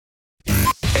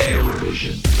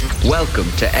Welcome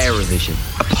to Eurovision,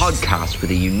 a podcast with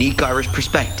a unique Irish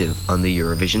perspective on the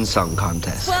Eurovision Song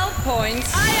Contest. 12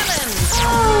 points, Ireland!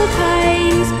 All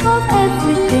kinds of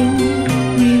everything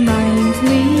remind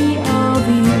me of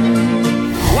you.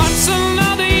 What's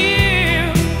another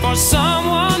year for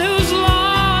someone who's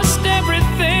lost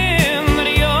everything that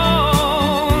he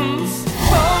owns?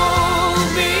 Hold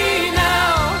me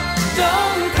now,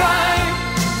 don't cry,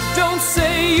 don't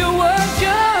say you were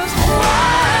just cry.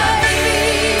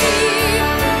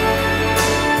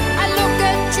 I look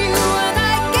at you and I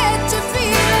get to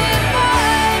feel it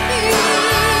by me.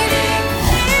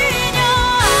 In your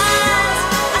eyes,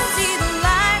 I see the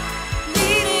light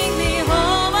leading me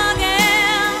home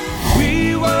again. We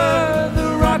were the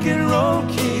rock and roll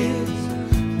kids.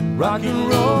 Rock and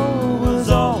roll was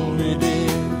all we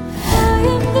did. I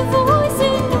am the voice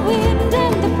in the wind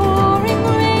and the pouring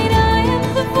rain. I am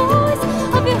the voice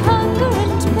of your hunger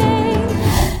and pain.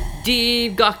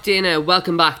 Dave Gochdina,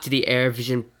 welcome back to the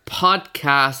Eurovision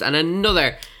podcast and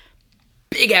another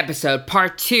big episode,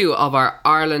 part 2 of our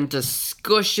Ireland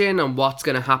discussion on what's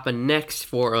going to happen next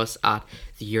for us at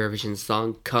the Eurovision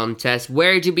Song Contest.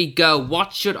 Where do we go?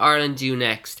 What should Ireland do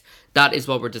next? That is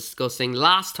what we're discussing.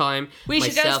 Last time, We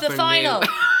should go myself to the and final. Lou-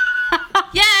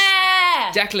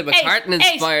 Yeah! Declan McCartan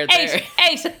inspired there.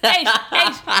 Eight.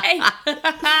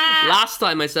 Last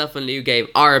time, myself and Lou gave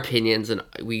our opinions, and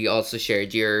we also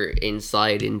shared your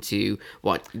insight into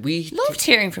what we Loved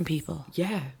hearing from people.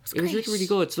 Yeah, it was great. really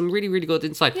good. Some really good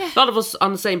insight. A lot of us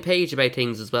on the same page about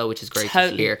things as well, which is great to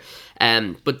Totally. hear.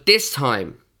 But this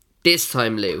time,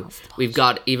 Lou, we've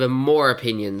got even more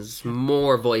opinions,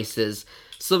 more voices,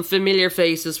 some familiar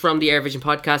faces from the Eurovision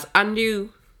podcast, and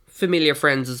new familiar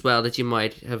friends as well that you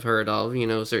might have heard of,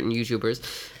 certain YouTubers.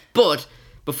 But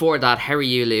before that, how are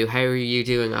you, Lou? How are you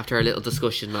doing after our little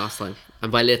discussion last time?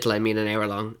 And by little, I mean an hour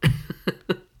long.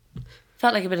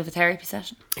 Felt like a bit of a therapy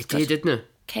session. It did, didn't it?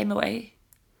 Came away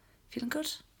feeling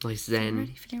good. Nice zen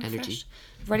Ready, feeling energy. refreshed.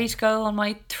 Ready to go on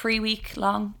my 3-week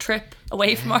long trip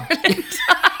away from Ireland.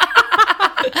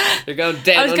 You're going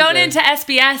down I was going under. into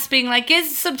SBS being like, give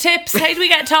us some tips. How do we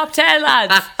get top 10,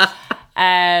 lads?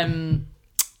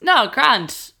 No,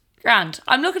 grand.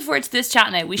 I'm looking forward to this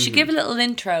chat now. We should give a little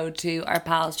intro to our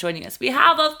pals joining us. We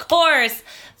have, of course,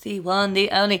 the one, the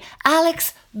only,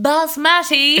 Alex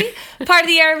Basmati, part of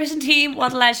the Eurovision team.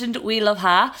 What a legend. We love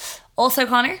her. Also,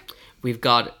 Connor. We've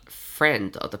got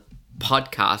friend of the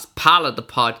podcast, pal of the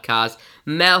podcast,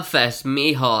 Melfest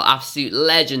Mihal, absolute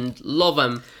legend, love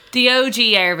him. The OG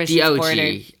Eurovision The OG,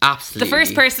 supporter. absolutely. The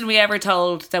first person we ever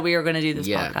told that we were going to do this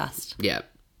podcast. Yeah.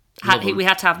 Love him. We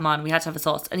had to have him on. We had to have his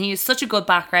thoughts. And he has such a good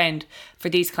background for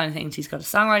these kind of things. He's got a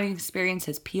songwriting experience,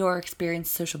 his PR experience,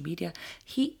 social media.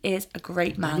 He is a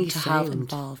great man He's to have sound.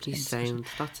 involved. He's in sound.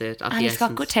 That's it. At And the he's got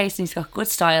essence. good taste and he's got good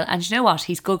style. And you know what?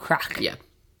 He's good crack. Yeah.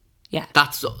 Yeah.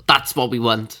 That's what we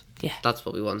want. Yeah. That's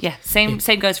what we want. Yeah. Same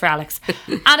goes for Alex.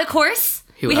 And of course,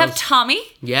 Who we have else? Tommy.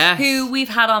 Yes. Who we've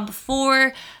had on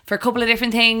before for a couple of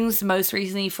different things. Most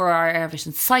recently for our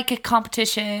Eurovision Psychic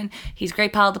competition. He's a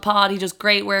great pal of the pod. He does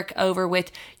great work over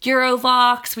with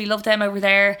Eurovox. We love them over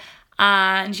there.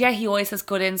 And yeah, he always has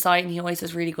good insight and he always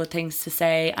has really good things to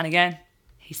say. And again,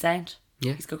 he's sound.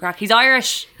 Yeah. He's good crack. He's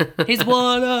Irish. He's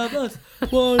one of us.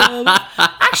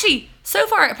 Actually, so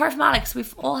far, apart from Alex,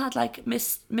 we've all had like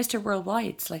Mr.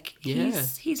 Worldwide's. Like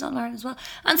he's on Ireland as well.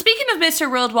 And speaking of Mr.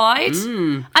 Worldwide,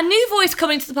 a new voice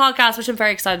coming to the podcast, which I'm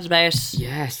very excited about.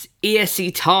 Yes.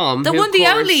 ESC Tom. The who, one, of the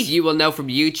course, only. you will know from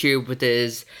YouTube with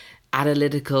his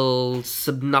analytical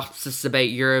synopsis about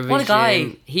Eurovision. What a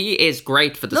guy. He is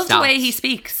great for the Love stats. the way he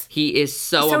speaks. He is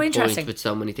so So on interesting. point with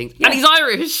so many things. And he's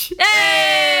Irish.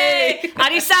 Hey!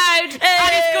 And he's sound.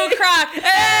 And he's good crack.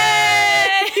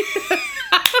 Hey!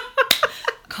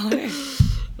 Connor,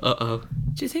 Uh-oh.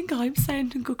 do you think I'm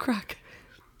sound and good crack?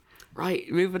 Right,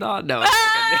 moving on. No, I'm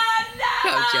joking.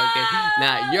 I'm joking.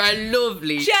 Nah, you're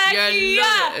lovely. Czechia! You're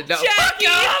lovely. No, fuck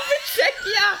Czechia! off,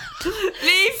 Czechia!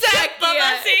 Leave Czechia!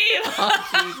 Oh,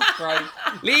 Jesus Christ.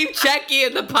 Leave Czechia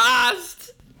in the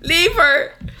past. Leave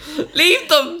her. Leave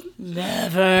them.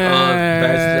 Never. Oh,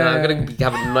 Vesna. I'm going to be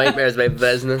having nightmares about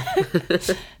Vesna.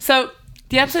 So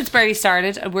the episode's barely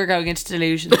started and we're going into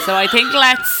delusion. So I think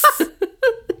let's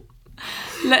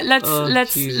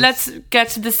get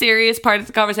to the serious part of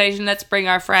the conversation. Let's bring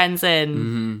our friends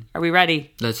in. Are we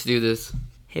ready? Let's do this.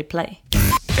 Hit play.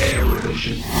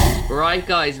 Right,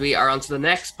 guys, we are on to the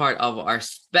next part of our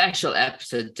special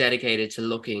episode dedicated to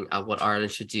looking at what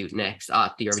Ireland should do next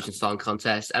at the Eurovision Song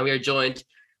Contest. And we are joined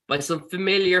by some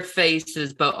familiar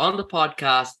faces, both on the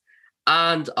podcast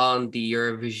and on the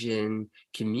Eurovision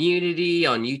community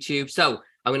on YouTube. So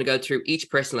I'm going to go through each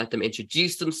person, let them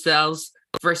introduce themselves.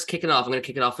 First, I'm going to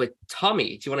kick it off with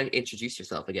Tommy. Do you want to introduce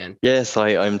yourself again? Yes,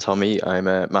 hi, I'm Tommy. I'm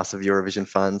a massive Eurovision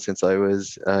fan since I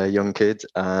was a young kid,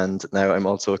 and now I'm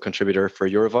also a contributor for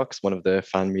Eurovox, one of the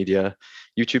fan media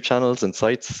YouTube channels and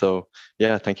sites. So,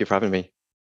 yeah, thank you for having me.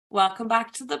 Welcome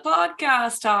back to the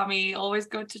podcast, Tommy. Always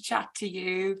good to chat to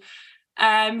you.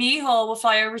 Mihal, we'll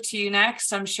fly over to you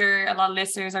next. I'm sure a lot of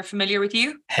listeners are familiar with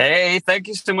you. Hey, thank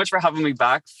you so much for having me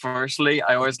back. Firstly,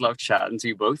 I always love chatting to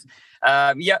you both.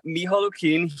 Mihal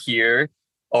O'Keen here,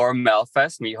 or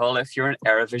Melfest Mihal, if you're an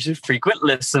Eurovision frequent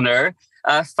listener,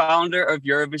 founder of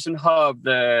Eurovision Hub,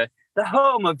 the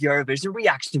home of Eurovision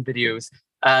reaction videos.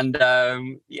 And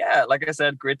like I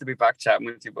said, great to be back chatting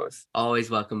with you both. Always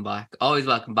welcome back. Always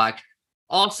welcome back.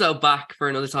 Also back for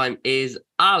another time is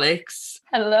Alex.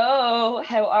 Hello,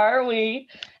 how are we?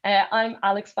 I'm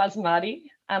Alex Basmati,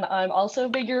 and I'm also a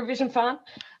big Eurovision fan.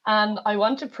 And I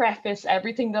want to preface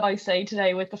everything that I say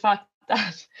today with the fact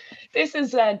that this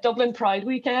is Dublin Pride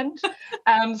weekend.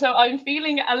 So I'm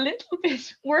feeling a little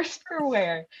bit worse for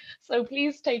wear. So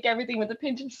please take everything with a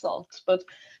pinch of salt. But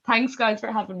thanks, guys,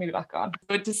 for having me back on.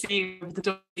 Good to see you with the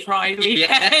Dublin Pride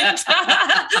weekend.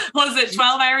 Was it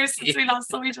 12 hours since we last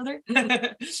saw each other?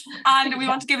 And we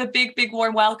want to give a big, big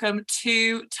warm welcome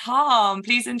to Tom.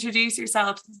 Please introduce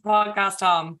yourself to the podcast,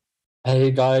 Tom.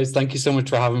 Hey guys, thank you so much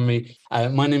for having me.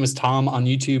 My name is Tom. On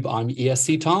YouTube, I'm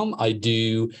ESC Tom. I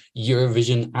do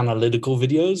Eurovision analytical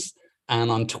videos.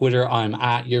 And on Twitter, I'm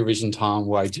at Eurovision Tom,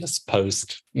 where I just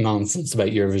post nonsense about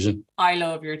Eurovision. I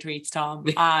love your tweets, Tom.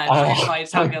 And I'm excited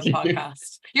to have you on the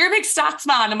podcast. You're a big stats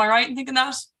man, am I right in thinking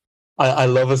that? I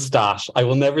love a stat. I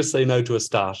will never say no to a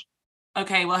stat.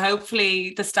 Okay, well,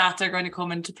 hopefully the stats are going to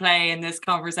come into play in this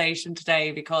conversation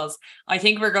today, because I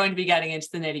think we're going to be getting into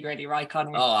the nitty gritty, right,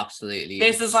 Conor? Oh, absolutely.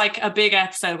 This is like a big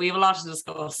episode. We have a lot to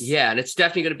discuss. Yeah, and it's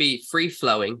definitely going to be free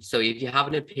flowing. So if you have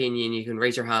an opinion, you can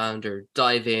raise your hand or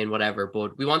dive in, whatever.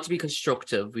 But we want to be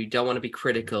constructive. We don't want to be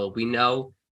critical. We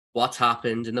know what's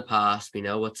happened in the past. We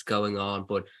know what's going on.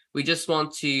 But we just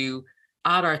want to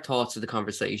add our thoughts to the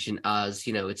conversation as,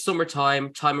 you know, it's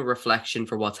summertime, time of reflection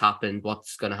for what's happened,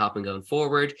 what's going to happen going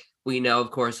forward. We know,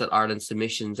 of course, that Ireland's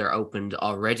submissions are opened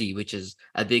already, which is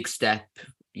a big step,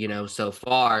 you know, so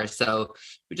far. So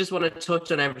we just want to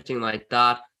touch on everything like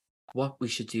that, what we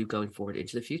should do going forward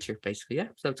into the future, basically. Yeah.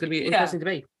 So it's going to be an interesting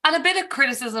debate. And a bit of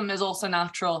criticism is also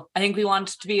natural. I think we want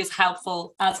to be as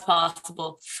helpful as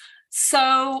possible.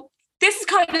 So this is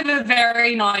kind of a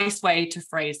very nice way to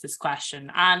phrase this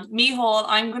question. And Mihal,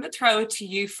 I'm going to throw it to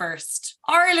you first.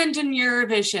 Ireland and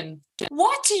Eurovision,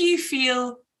 what do you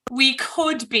feel we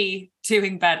could be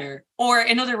doing better? Or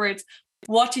in other words,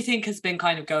 what do you think has been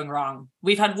kind of going wrong?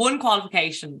 We've had one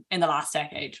qualification in the last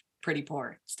decade, pretty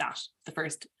poor stat, the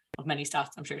first of many stats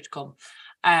I'm sure to come.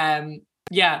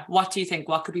 What do you think?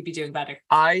 What could we be doing better?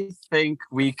 I think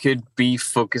we could be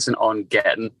focusing on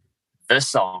getting the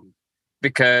song,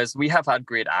 because we have had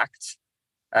great acts.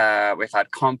 We've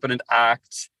had competent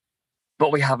acts,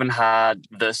 but we haven't had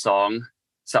the song.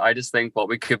 So I just think what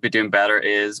we could be doing better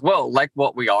is, well, like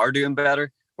what we are doing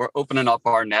better, we're opening up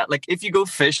our net. Like if you go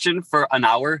fishing for an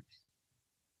hour,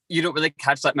 you don't really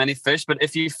catch that many fish. But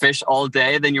if you fish all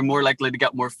day, then you're more likely to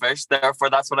get more fish. Therefore,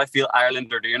 that's what I feel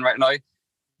Ireland are doing right now.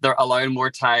 They're allowing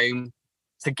more time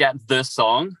to get the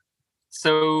song.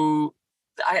 So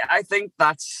I think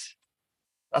that's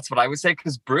what I would say,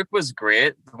 because Brooke was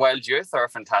great. The Wild Youth are a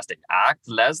fantastic act.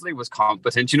 Leslie was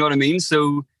competent, you know what I mean?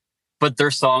 So, but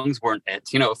their songs weren't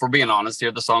it. You know, if we're being honest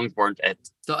here, the songs weren't it.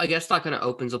 So I guess that kind of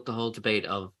opens up the whole debate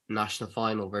of national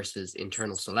final versus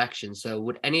internal selection. So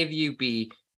would any of you be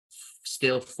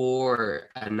still for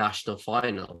a national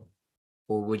final,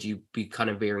 or would you be kind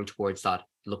of veering towards that,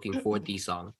 looking for the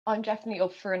song? I'm definitely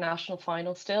up for a national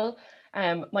final still.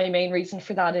 My main reason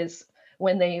for that is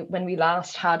when we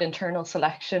last had internal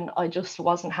selection, I just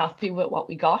wasn't happy with what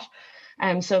we got.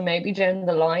 So maybe down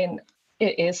the line,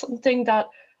 it is something that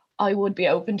I would be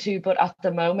open to, but at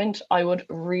the moment, I would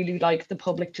really like the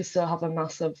public to still have a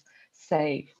massive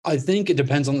say. I think it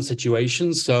depends on the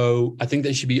situation. So I think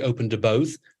they should be open to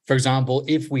both. For example,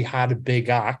 if we had a big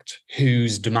act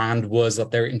whose demand was that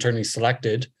they're internally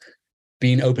selected,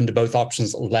 being open to both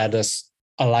options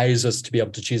allows us to be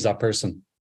able to choose that person.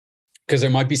 Because there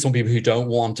might be some people who don't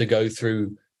want to go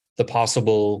through the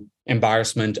possible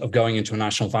embarrassment of going into a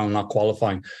national final and not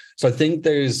qualifying. So I think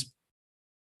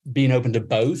being open to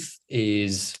both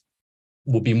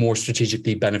will be more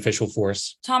strategically beneficial for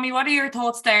us. Tommy, what are your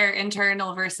thoughts there,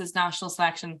 internal versus national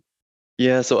selection?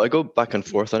 Yeah, so I go back and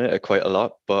forth on it quite a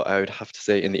lot, but I would have to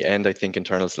say in the end, I think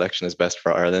internal selection is best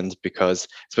for Ireland, because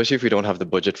especially if we don't have the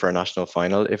budget for a national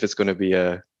final, if it's going to be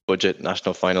a budget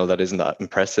national final that isn't that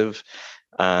impressive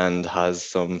and has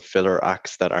some filler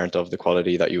acts that aren't of the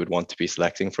quality that you would want to be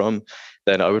selecting from,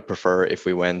 then I would prefer if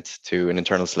we went to an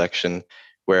internal selection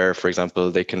where, for example,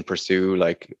 they can pursue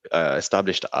like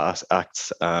established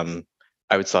acts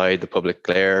outside the public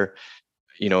glare,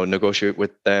 negotiate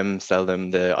with them, sell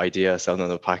them the idea, sell them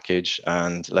the package,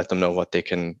 and let them know what they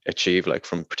can achieve like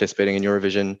from participating in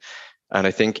Eurovision. And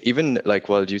I think even like,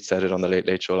 well, you said it on the Late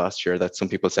Late Show last year that some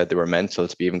people said they were mental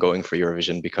to be even going for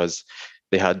Eurovision because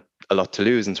they had a lot to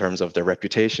lose in terms of their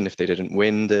reputation if they didn't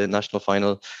win the national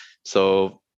final.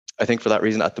 So I think for that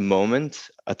reason, at the moment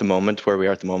where we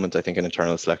are at the moment, I think an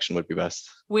internal selection would be best.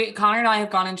 Connor and I have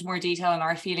gone into more detail on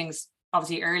our feelings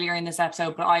obviously earlier in this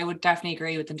episode, but I would definitely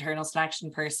agree with internal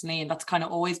selection personally, and that's kind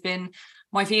of always been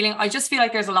my feeling. I just feel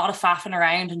like there's a lot of faffing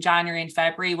around in January and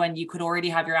February when you could already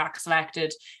have your act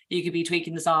selected. You could be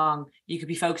tweaking the song. You could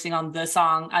be focusing on the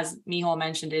song. As Micheál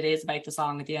mentioned, it is about the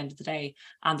song at the end of the day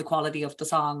and the quality of the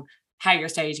song, how you're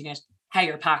staging it, how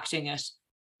you're packaging it.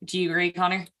 Do you agree,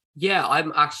 Connor? Yeah,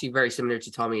 I'm actually very similar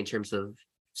to Tommy in terms of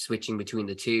switching between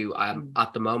the two. I'm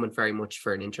at the moment very much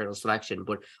for an internal selection,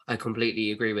 but I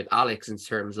completely agree with Alex in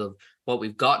terms of what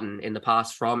we've gotten in the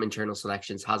past from internal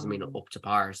selections hasn't been up to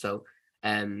par. So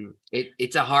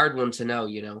it's a hard one to know,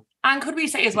 And could we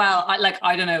say as well,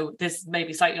 I don't know, this may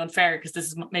be slightly unfair because this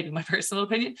is maybe my personal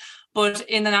opinion, but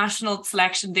in the national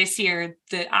selection this year,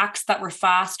 the acts that were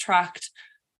fast tracked,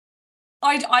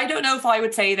 I don't know if I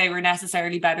would say they were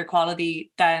necessarily better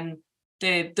quality than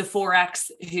the four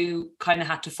acts who kind of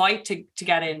had to fight to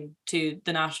get into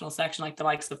the national selection, like the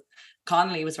likes of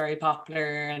Connolly was very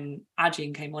popular, and Aji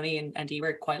and K-Money and he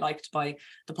were quite liked by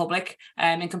the public,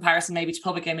 in comparison maybe to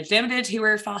Public Image Limited, who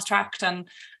were fast tracked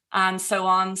and so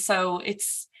on. So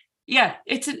it's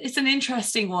an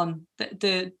interesting one,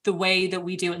 the way that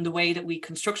we do it and the way that we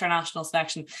construct our national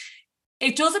selection.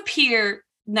 It does appear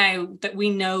now that we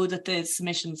know that the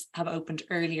submissions have opened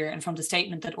earlier, and from the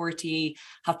statement that RTE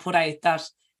have put out, that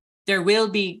there will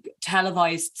be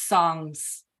televised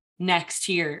songs next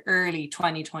year, early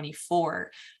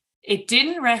 2024. It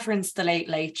didn't reference the Late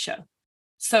Late Show.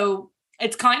 So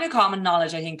it's kind of common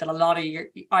knowledge, I think, that a lot of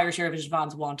Irish Eurovision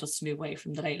fans want us to move away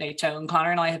from the Late Late Show. And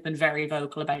Connor and I have been very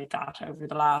vocal about that over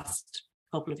the last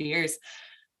couple of years.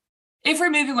 If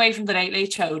we're moving away from the Late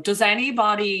Late Show, does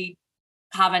anybody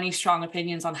have any strong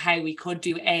opinions on how we could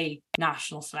do a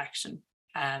national selection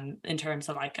in terms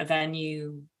of like a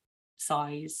venue,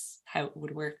 size, how it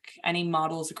would work? Any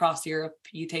models across Europe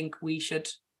you think we should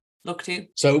look to?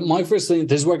 So my first thing,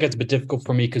 this is where it gets a bit difficult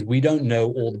for me because we don't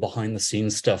know all the behind the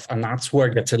scenes stuff. And that's where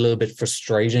it gets a little bit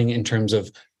frustrating in terms of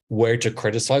where to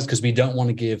criticize, because we don't want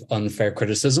to give unfair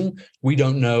criticism. We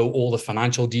don't know all the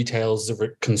financial details,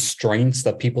 the constraints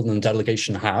that people in the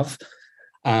delegation have.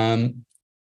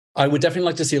 I would definitely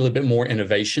like to see a little bit more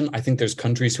innovation. I think there's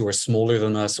countries who are smaller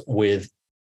than us with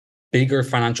bigger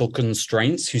financial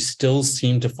constraints who still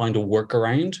seem to find a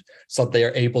workaround so that they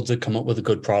are able to come up with a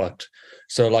good product.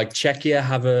 So like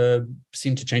Czechia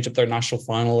seem to change up their national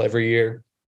final every year.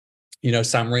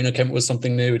 San Marino came up with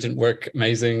something new. It didn't work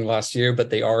amazing last year, but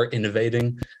they are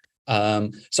innovating.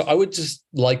 So I would just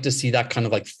like to see that kind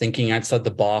of like thinking outside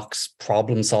the box,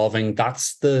 problem solving.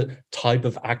 That's the type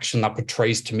of action that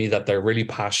portrays to me that they're really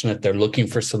passionate. They're looking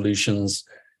for solutions.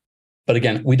 But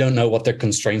again, we don't know what their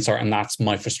constraints are. And that's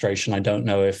my frustration. I don't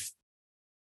know if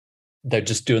they're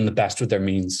just doing the best with their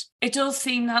means. It does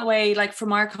seem that way. Like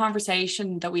from our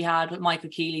conversation that we had with Michael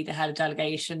Keeley, the head of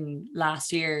delegation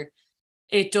last year,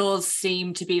 it does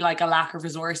seem to be like a lack of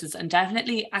resources and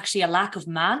definitely actually a lack of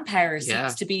manpower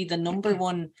seems to be the number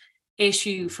one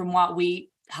issue from what we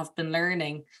have been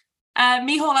learning.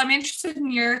 Micheál, I'm interested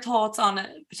in your thoughts on a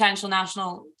potential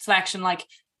national selection. Like,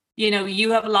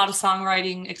 you have a lot of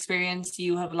songwriting experience,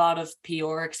 you have a lot of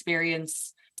PR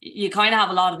experience, you kind of have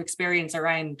a lot of experience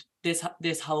around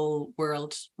this whole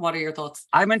world. What are your thoughts?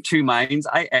 I'm in two minds.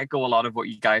 I echo a lot of what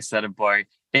you guys said about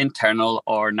internal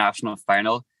or national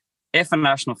final. If a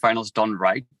national final is done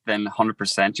right, then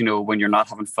 100%, when you're not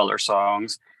having filler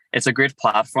songs, it's a great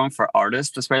platform for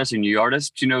artists, especially new artists,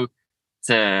 to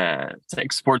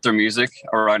export their music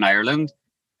around Ireland.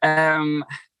 I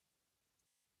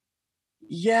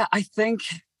think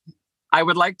I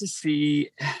would like to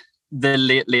see the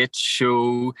Late Late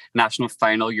Show national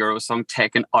final Eurosong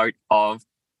taken out of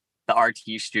the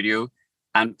RTE studio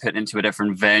and put into a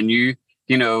different venue.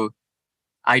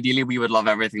 Ideally, we would love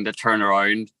everything to turn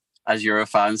around as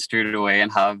Eurofans straight away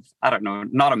and have, I don't know,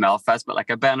 not a Melfest, but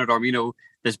like a Benidorm,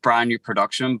 this brand new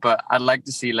production. But I'd like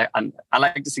to see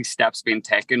steps being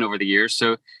taken over the years.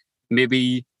 So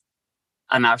maybe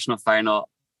a national final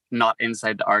not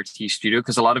inside the RT studio,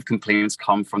 because a lot of complaints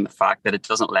come from the fact that it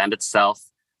doesn't lend itself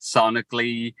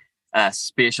sonically,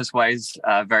 spacious wise,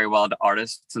 very well to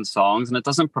artists and songs, and it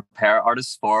doesn't prepare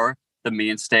artists for the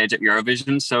main stage at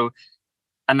Eurovision. So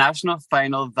a national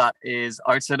final that is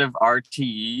outside of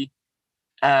RTE,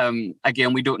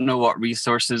 again, we don't know what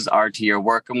resources RTE are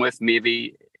working with.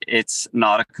 Maybe it's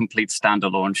not a complete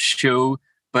standalone show,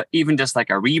 but even just like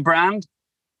a rebrand,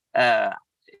 I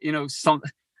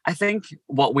think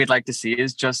what we'd like to see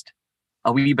is just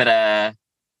a wee bit of,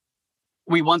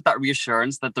 we want that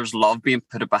reassurance that there's love being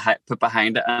put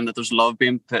behind it, and that there's love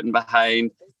being put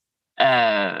behind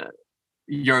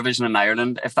Eurovision in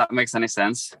Ireland, if that makes any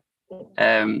sense.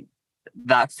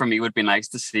 That for me would be nice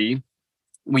to see.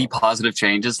 Wee positive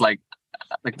changes, like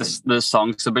the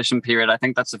song submission period. I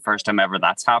think that's the first time ever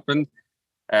that's happened.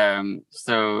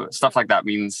 So stuff like that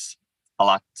means a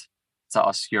lot to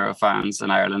us Euro fans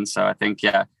in Ireland. So I think,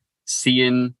 yeah,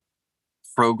 seeing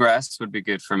progress would be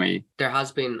good for me. There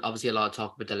has been obviously a lot of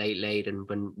talk about the Late Late, and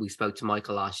when we spoke to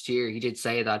Michael last year, he did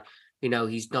say that,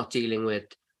 he's not dealing with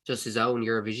just his own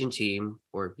Eurovision team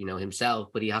or, himself,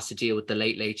 but he has to deal with the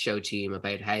Late Late Show team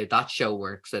about how that show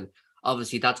works. And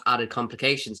obviously that's added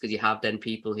complications, because you have then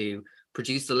people who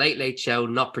produce the Late Late Show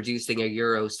not producing a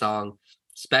Euro song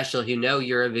special, who know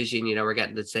Eurovision, we're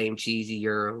getting the same cheesy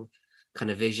Euro kind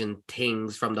of vision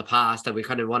things from the past that we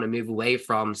kind of want to move away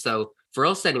from. So for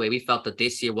us anyway, we felt that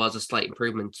this year was a slight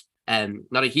improvement.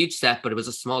 Not a huge step, but it was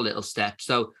a small little step.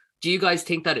 So do you guys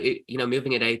think that,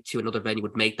 moving it out to another venue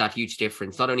would make that huge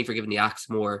difference? Not only for giving the acts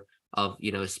more of,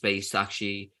 a space to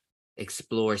actually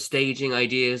explore staging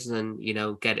ideas and,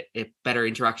 get a better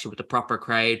interaction with the proper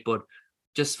crowd, but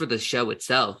just for the show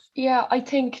itself? Yeah, I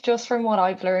think just from what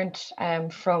I've learned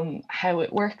from how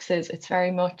it works is it's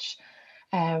very much,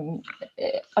 I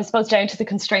suppose, down to the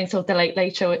constraints of the Late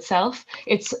Late Show itself.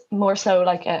 It's more so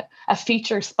like a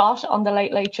feature spot on the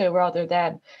Late Late Show rather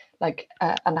than like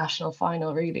a national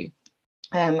final, really.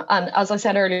 And as I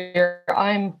said earlier,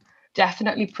 I'm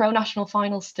definitely pro national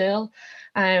final still.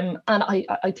 And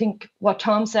I think what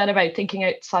Tom said about thinking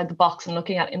outside the box and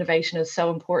looking at innovation is so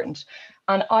important.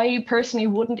 And I personally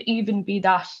wouldn't even be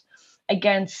that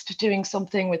against doing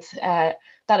something with that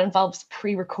involves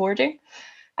pre-recording.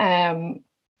 And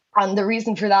the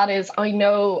reason for that is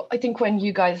I think when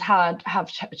you guys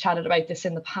have chatted about this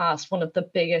in the past, one of the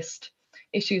biggest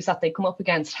issues that they come up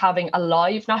against having a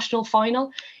live national final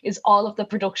is all of the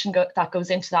production that goes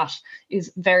into that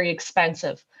is very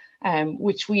expensive,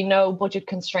 which we know budget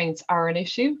constraints are an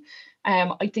issue.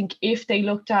 I think if they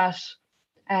looked at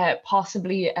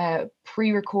possibly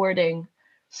pre-recording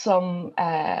some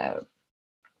the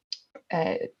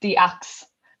acts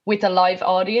with a live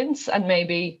audience and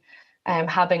maybe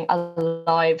having a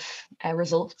live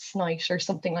results night or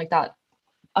something like that,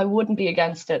 I wouldn't be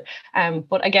against it.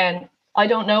 But again, I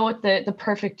don't know what the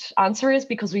perfect answer is,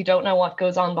 because we don't know what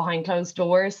goes on behind closed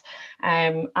doors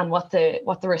and what the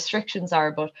restrictions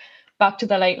are. But back to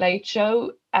the Late Late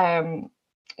Show, I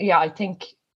think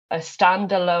a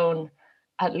standalone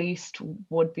at least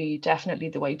would be definitely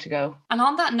the way to go. And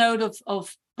on that note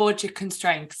of budget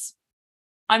constraints,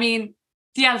 I mean,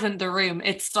 the elephant in the room,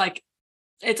 it's like,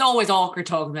 it's always awkward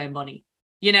talking about money,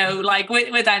 like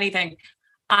with anything.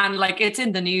 And like, it's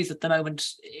in the news at the moment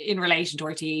in relation to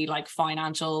RTE, like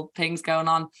financial things going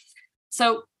on.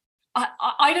 So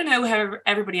I don't know how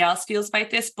everybody else feels about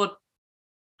this, but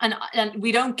and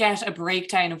we don't get a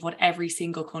breakdown of what every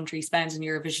single country spends in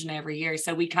Eurovision every year.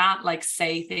 So we can't like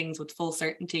say things with full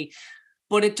certainty.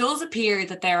 But it does appear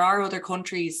that there are other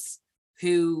countries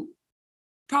who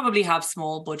probably have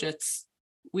small budgets.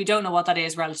 We don't know what that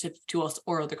is relative to us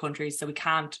or other countries, so we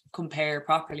can't compare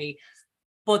properly.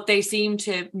 But they seem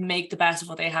to make the best of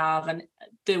what they have. And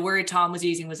the word Tom was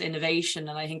using was innovation.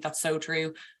 And I think that's so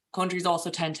true. Countries also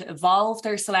tend to evolve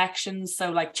their selections. So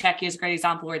like Czechia is a great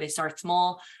example where they start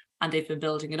small and they've been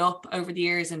building it up over the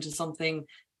years into something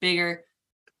bigger.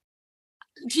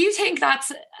 Do you think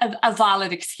that's a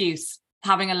valid excuse,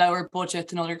 having a lower budget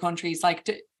than other countries? Like,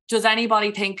 does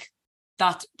anybody think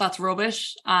that that's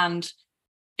rubbish and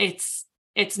it's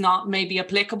not maybe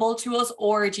applicable to us?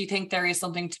 Or do you think there is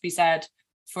something to be said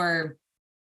for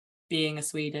being a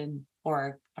Sweden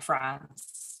or a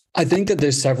France? I think that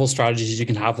there's several strategies you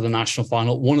can have for the national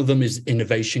final. One of them is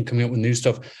innovation, coming up with new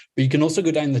stuff, but you can also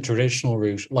go down the traditional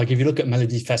route. Like if you look at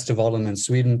Melodifestivalen in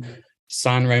Sweden,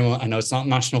 San Remo, I know it's not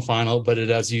national final, but it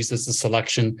has used as a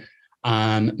selection.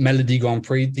 Melody Grand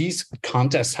Prix, these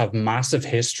contests have massive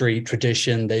history,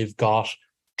 tradition. They've got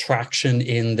traction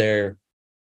in their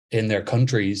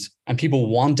countries, and people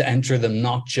want to enter them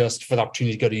not just for the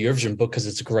opportunity to go to Eurovision, but because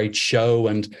it's a great show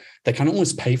and they can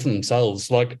almost pay for themselves.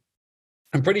 Like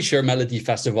I'm pretty sure Melody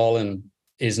Festival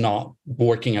is not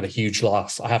working at a huge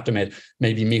loss. I have to admit,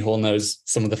 maybe Michal knows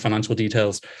some of the financial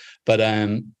details, but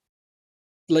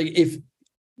like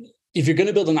if you're going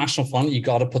to build a national fund, you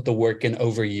got to put the work in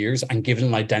over years and give it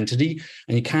an identity.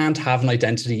 And you can't have an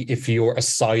identity if you're a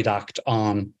side act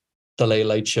on the Late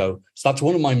Late Show. So that's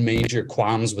one of my major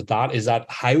qualms with that, is that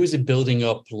how is it building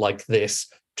up like this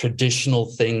traditional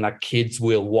thing that kids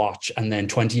will watch and then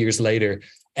 20 years later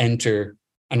enter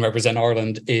and represent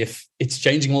Ireland if it's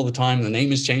changing all the time, the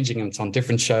name is changing and it's on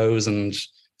different shows, and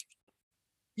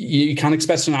you can't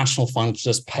expect a national fund to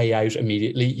just pay out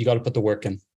immediately. You got to put the work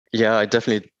in. Yeah, I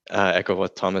definitely echo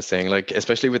what Tom is saying, like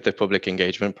especially with the public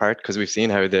engagement part, because we've seen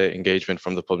how the engagement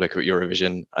from the public with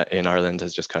Eurovision in Ireland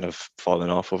has just kind of fallen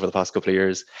off over the past couple of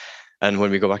years. And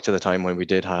when we go back to the time when we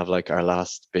did have like our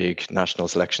last big national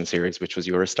selection series, which was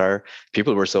Eurostar,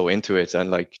 people were so into it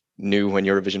and like knew when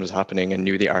Eurovision was happening and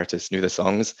knew the artists, knew the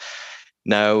songs.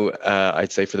 Now,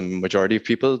 I'd say for the majority of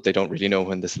people, they don't really know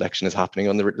when the selection is happening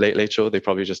on the Late Late Show. They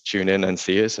probably just tune in and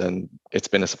see it, and it's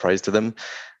been a surprise to them.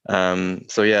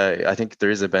 So yeah, I think there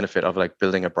is a benefit of like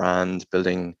building a brand,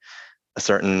 building a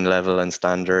certain level and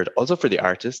standard, also for the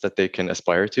artists that they can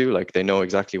aspire to. Like they know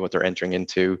exactly what they're entering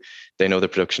into. They know the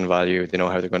production value. They know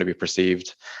how they're going to be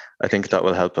perceived. I think that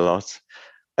will help a lot.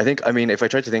 I mean, if I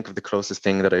try to think of the closest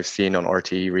thing that I've seen on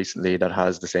RTE recently that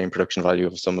has the same production value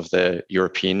of some of the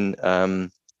European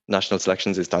national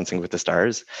selections is Dancing with the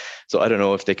Stars. So I don't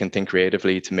know if they can think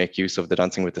creatively to make use of the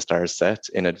Dancing with the Stars set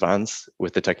in advance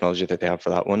with the technology that they have for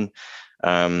that one,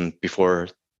 before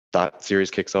that series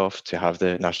kicks off, to have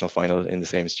the national final in the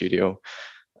same studio.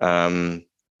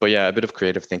 But yeah, a bit of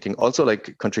creative thinking. Also,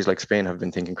 like countries like Spain have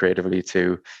been thinking creatively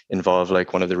to involve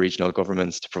like one of the regional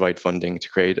governments to provide funding to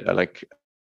create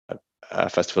a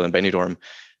festival in Benidorm,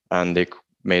 and they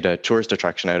made a tourist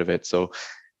attraction out of it. So,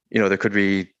 there could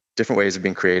be different ways of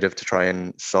being creative to try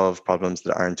and solve problems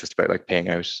that aren't just about like paying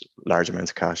out large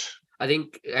amounts of cash. I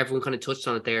think everyone kind of touched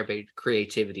on it there about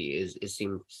creativity is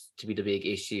seems to be the big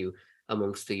issue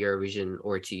amongst the Eurovision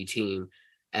RTE team.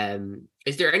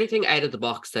 Is there anything out of the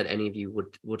box that any of you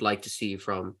would like to see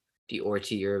from the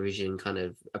RTE Eurovision kind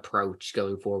of approach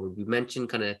going forward? We mentioned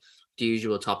kind of the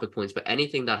usual topic points, but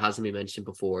anything that hasn't been mentioned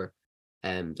before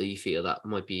that you feel that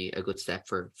might be a good step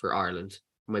for Ireland,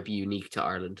 might be unique to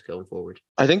Ireland going forward?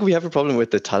 I think we have a problem with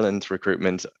the talent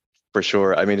recruitment for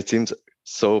sure. I mean, it seems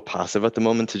so passive at the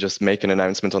moment to just make an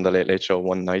announcement on the Late Late Show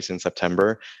one night in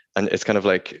September, and it's kind of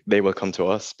like they will come to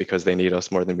us because they need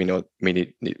us more than we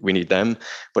need them.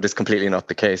 But it's completely not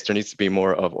the case. There needs to be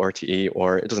more of RTE,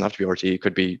 or it doesn't have to be RTE. It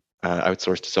could be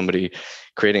outsourced to somebody,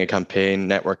 creating a campaign,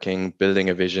 networking, building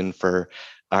a vision for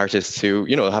artists who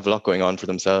have a lot going on for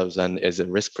themselves and is a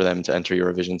risk for them to enter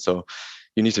Eurovision. So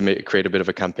you need to create a bit of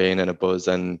a campaign and a buzz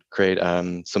and create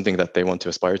something that they want to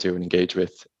aspire to and engage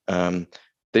with.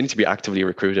 They need to be actively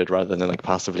recruited rather than like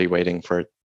passively waiting for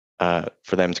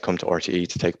them to come to RTE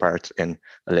to take part in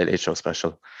a Late Late Show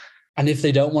special. And if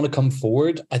they don't want to come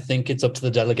forward, I think it's up to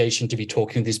the delegation to be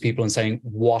talking to these people and saying,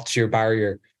 what's your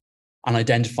barrier? And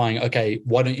identifying, okay,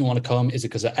 why don't you want to come? Is it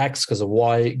because of X, because of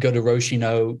Y? Go to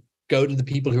Roisin, go to the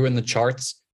people who are in the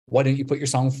charts. Why don't you put your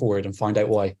song forward and find out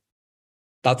why?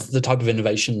 That's the type of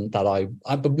innovation that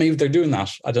but maybe they're doing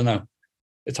that. I don't know.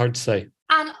 It's hard to say.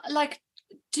 And like,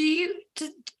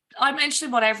 I'm interested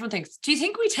in what everyone thinks. Do you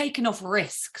think we take enough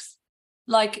risks?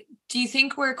 Like, do you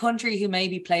think we're a country who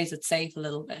maybe plays it safe a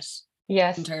little bit?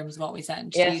 Yes. In terms of what we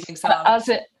send? Yes. Do you think so?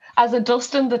 As a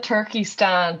Dustin the Turkey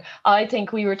stan, I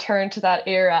think we return to that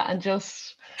era and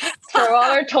just throw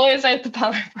all our toys out the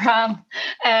pram.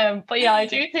 But yeah, I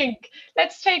do think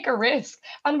let's take a risk.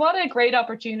 And what a great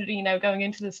opportunity now going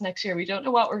into this next year. We don't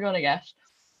know what we're going to get,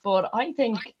 but I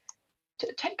think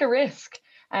take a risk.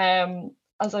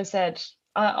 As I said,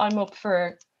 I'm up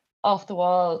for off the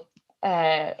wall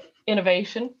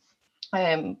innovation.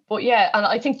 But yeah, and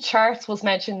I think charts was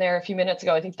mentioned there a few minutes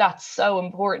ago. I think that's so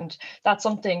important. That's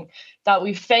something that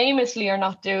we famously are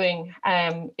not doing.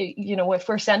 If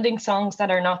we're sending songs that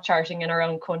are not charting in our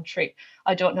own country,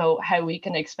 I don't know how we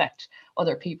can expect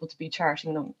other people to be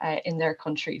charting them in their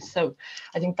countries. So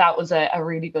I think that was a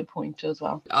really good point as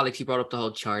well. Alex, you brought up the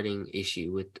whole charting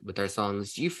issue with our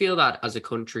songs. Do you feel that as a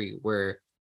country we're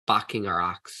backing our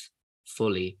acts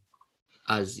fully?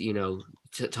 As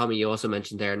Tommy, you also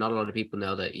mentioned there, not a lot of people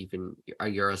know that even our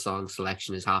Eurosong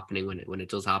selection is happening when it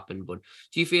does happen. But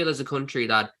do you feel as a country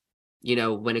that,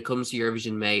 when it comes to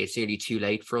Eurovision May, it's nearly too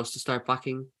late for us to start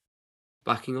backing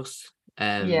us?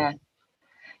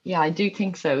 Yeah, I do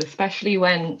think so, especially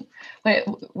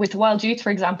with Wild Youth, for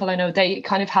example, I know they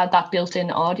kind of had that built-in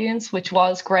audience, which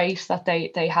was great that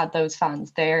they had those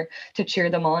fans there to cheer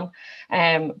them on.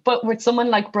 But with someone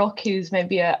like Brooke, who's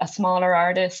maybe a smaller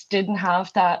artist, didn't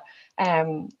have that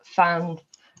fandom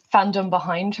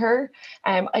behind her.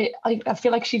 I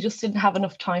feel like she just didn't have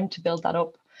enough time to build that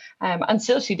up. And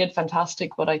still, she did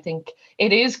fantastic. But I think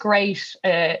it is great,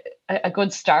 a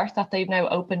good start that they've now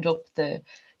opened up the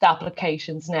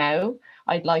applications now.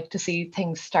 I'd like to see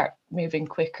things start moving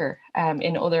quicker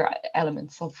in other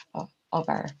elements of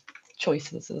our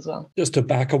choices as well. Just to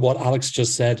back up what Alex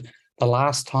just said, the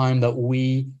last time that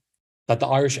the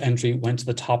Irish entry went to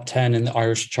the top 10 in the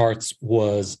Irish charts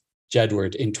was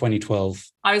Jedward in 2012.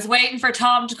 I was waiting for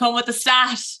Tom to come with a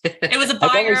stat. It was a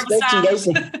banger of a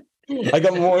stat. I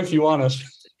got more if you want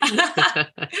it.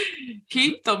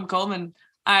 Keep them coming.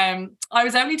 I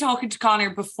was only talking to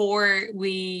Connor before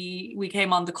we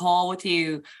came on the call with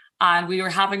you, and we were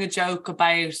having a joke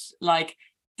about like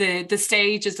the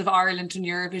stages of Ireland and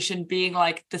Eurovision being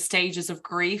like the stages of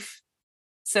grief.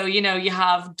 So, you know, you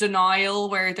have denial,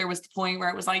 where there was the point where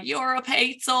it was like, Europe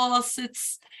hates us.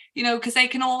 It's, you know, because they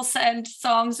can all send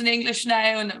songs in English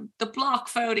now, and the block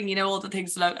voting, you know, all the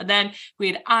things. And then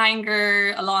we had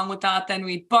anger along with that. Then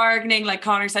we had bargaining. Like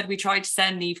Connor said, we tried to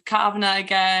send Niamh Kavanagh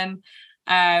again.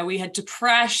 We had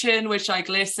depression, which, like,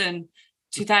 listen,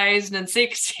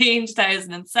 2016,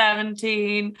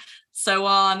 2017, so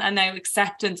on. And now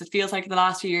acceptance. It feels like in the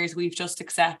last few years, we've just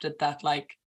accepted that,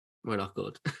 like, We're not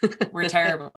good. we're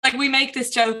terrible. Like, we make this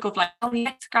joke of like, oh, you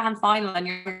get to grand final and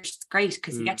you're just great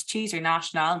because you get to choose your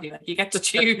nationality. Like, you get to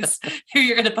choose who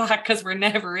you're going to back because we're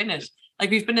never in it. Like,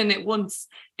 we've been in it once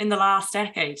in the last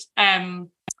decade.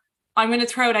 I'm going to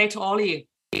throw it out to all of you.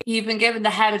 You've been given the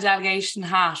head of delegation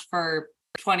hat for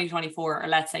 2024, or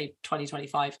let's say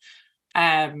 2025.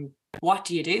 What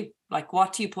do you do? Like,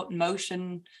 what do you put in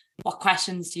motion? What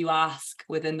questions do you ask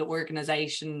within the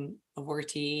organisation of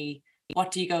RTE?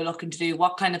 What do you go looking to do?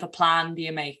 What kind of a plan do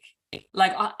you make?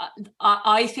 Like,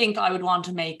 I think I would want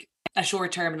to make a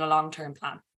short-term and a long-term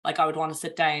plan. Like, I would want to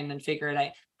sit down and figure it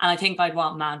out. And I think I'd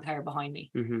want manpower behind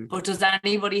me. Mm-hmm. But does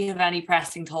anybody have any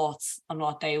pressing thoughts on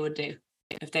what they would do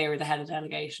if they were the head of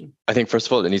delegation? I think, first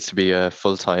of all, it needs to be a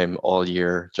full-time,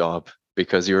 all-year job,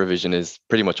 because Eurovision is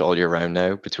pretty much all year round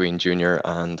now between junior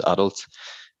and adults.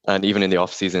 And even in the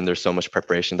off season, there's so much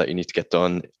preparation that you need to get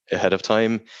done ahead of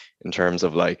time in terms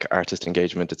of like artist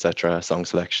engagement, etc., song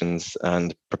selections,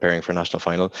 and preparing for national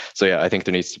final. So yeah, I think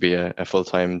there needs to be a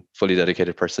full-time, fully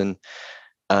dedicated person.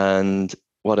 And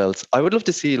what else? I would love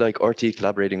to see like RT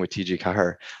collaborating with TG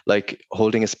Cahir, like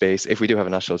holding a space. If we do have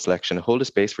a national selection, hold a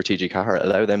space for TG Cahir,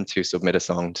 allow them to submit a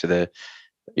song to the,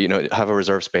 you know, have a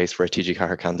reserve space for a TG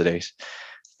Cahir candidate.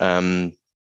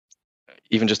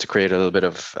 Even just to create a little bit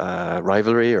of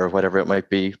rivalry or whatever it might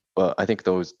be. But I think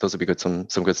those would be good, some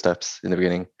good steps in the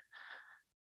beginning.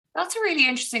 That's a really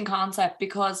interesting concept,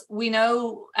 because we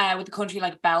know with a country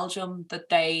like Belgium that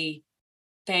they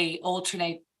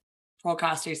alternate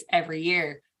broadcasters every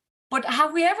year. But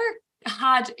have we ever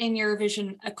had in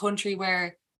Eurovision a country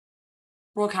where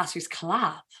broadcasters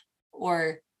collab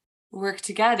or work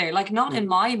together? Like, not in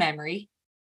my memory.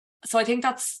 So I think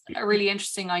that's a really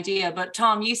interesting idea. But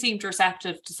Tom, you seemed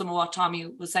receptive to some of what Tommy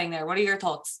was saying there. What are your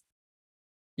thoughts?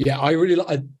 Yeah,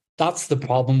 that's the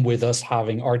problem with us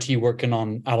having RT working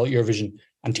on adult Eurovision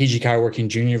and TG Cahir working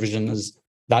junior Eurovision, is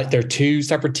that they're two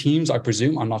separate teams, I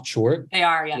presume. I'm not sure. They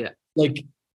are, yeah. Like,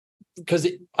 because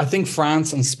I think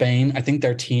France and Spain, I think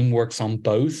their team works on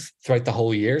both throughout the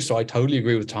whole year. So I totally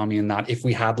agree with Tommy in that if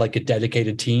we had like a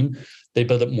dedicated team, they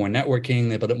build up more networking,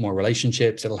 they build up more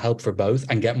relationships, it'll help for both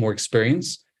and get more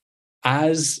experience.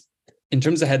 As in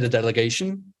terms of head of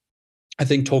delegation, I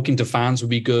think talking to fans would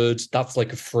be good. That's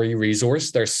like a free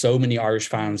resource. There's so many Irish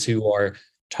fans who are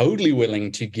totally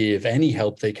willing to give any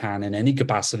help they can in any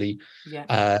capacity.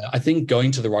 Yeah. I think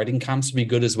going to the writing camps would be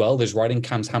good as well. There's writing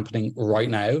camps happening right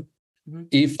now. Mm-hmm.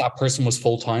 If that person was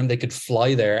full-time, they could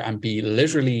fly there and be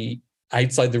literally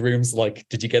outside the rooms like,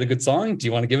 did you get a good song? Do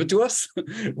you want to give it to us?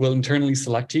 We'll internally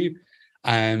select you.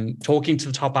 Talking to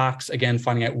the top acts, again,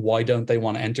 finding out why don't they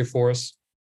want to enter for us.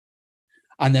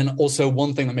 And then also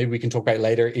one thing that maybe we can talk about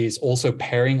later is also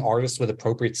pairing artists with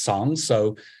appropriate songs.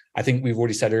 So I think we've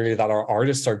already said earlier that our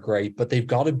artists are great, but they've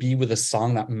got to be with a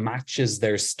song that matches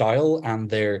their style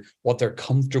and what they're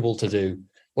comfortable to do.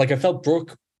 Like, I felt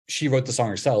Brooke, she wrote the song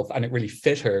herself and it really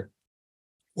fit her.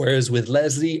 Whereas with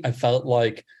Leslie, I felt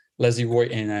like Leslie Roy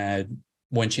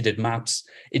when she did Maps,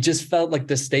 it just felt like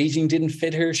the staging didn't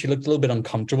fit her. She looked a little bit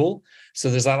uncomfortable. So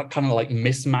there's that kind of like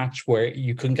mismatch where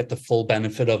you couldn't get the full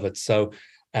benefit of it. So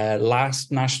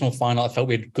Last national final, I felt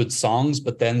we had good songs,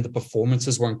 but then the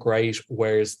performances weren't great.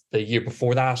 Whereas the year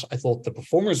before that, I thought the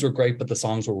performers were great, but the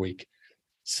songs were weak.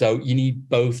 So you need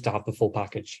both to have the full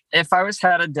package. If I was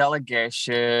head of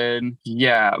delegation,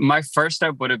 yeah, my first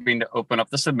step would have been to open up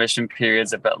the submission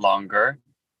periods a bit longer.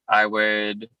 I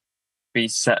would be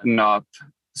setting up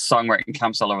songwriting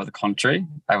camps all over the country.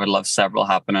 I would love several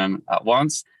happening at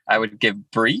once. I would give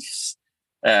briefs.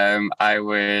 I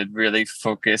would really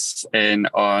focus in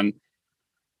on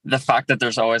the fact that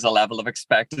there's always a level of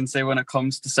expectancy when it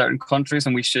comes to certain countries,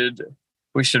 and we should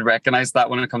recognize that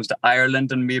when it comes to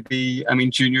Ireland. And maybe, I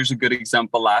mean, Junior's a good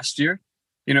example last year,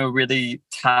 you know, really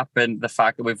tap in the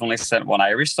fact that we've only sent one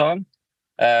Irish song.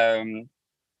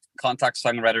 Contact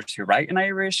songwriters who write in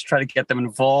Irish, try to get them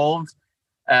involved.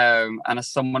 And as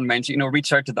someone mentioned, you know,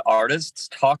 reach out to the artists,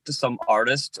 talk to some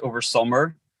artists over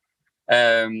summer,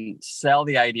 sell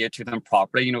the idea to them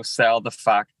properly, you know, sell the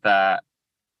fact that,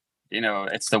 you know,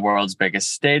 it's the world's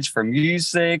biggest stage for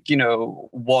music, you know,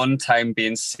 one time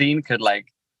being seen could,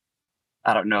 like,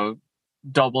 I don't know,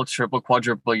 double, triple,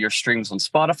 quadruple your streams on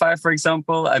Spotify, for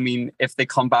example. I mean, if they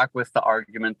come back with the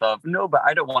argument of, no, but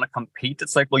I don't want to compete.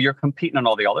 It's like, well, you're competing on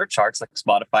all the other charts like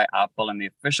Spotify, Apple, and the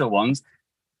official ones.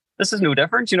 This is no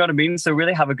different. You know what I mean? So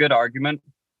really have a good argument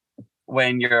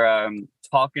when you're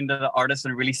talking to the artist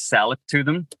and really sell it to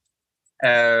them.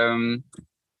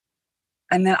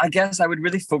 And then I guess I would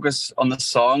really focus on the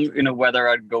song, you know, whether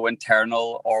I'd go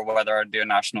internal or whether I'd do a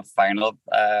national final.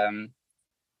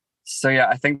 So yeah,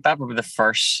 I think that would be the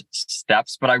first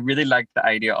steps. But I really like the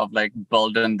idea of like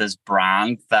building this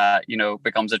brand that, you know,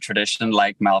 becomes a tradition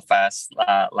like Melfest,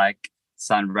 like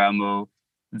San Remo,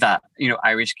 that, you know,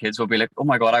 Irish kids will be like, oh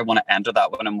my God, I want to enter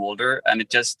that when I'm older. And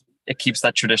it keeps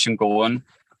that tradition going.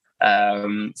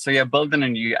 So yeah, building a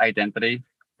new identity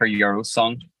for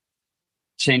Eurosong.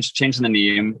 Changing the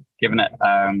name, giving it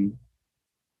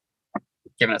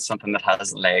something that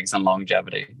has legs and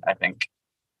longevity, I think,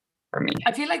 for me.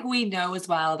 I feel like we know as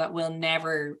well that we'll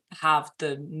never have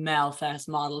the Melfest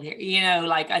model here, you know,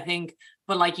 like I think,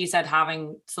 but like you said,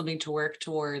 having something to work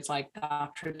towards, like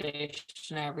that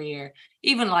tradition every year,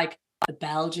 even like the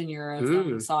Belgian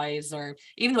Eurosong size, or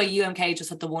even the way UMK just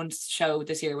had the one show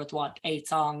this year with 8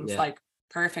 songs, like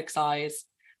perfect size.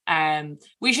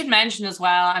 We should mention as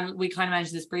well, and we kind of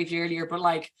mentioned this briefly earlier, but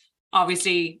like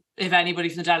obviously if anybody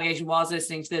from the delegation was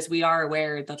listening to this, we are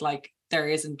aware that like there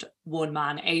isn't one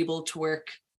man able to work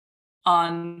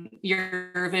on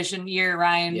Eurovision year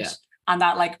round, and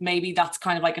that like maybe that's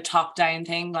kind of like a top down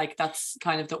thing, like that's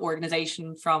kind of the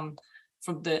organization from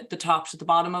the top to the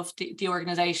bottom of the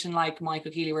organization. Like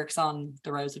Michael Keeley works on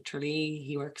the Rose of Tralee,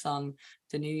 he works on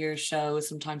the New Year's show,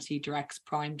 sometimes he directs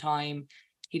prime time.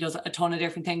 He does a ton of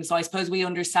different things. So I suppose we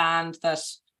understand that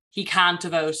he can't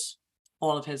devote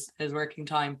all of his working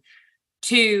time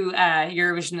to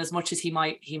Eurovision as much as he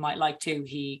might like to.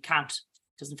 He can't,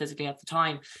 doesn't physically have the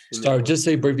time. So just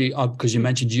say briefly, because you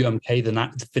mentioned UMK,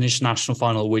 the Finnish national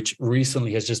final, which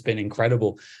recently has just been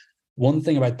incredible. One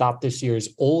thing about that this year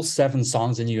is all 7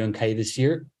 songs in UMK this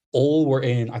year, all were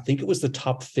in, I think it was the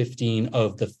top 15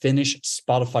 of the Finnish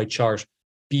Spotify chart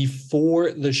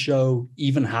before the show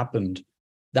even happened.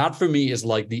 That for me is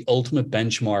like the ultimate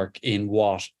benchmark in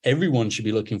what everyone should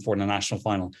be looking for in a national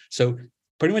final. So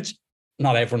pretty much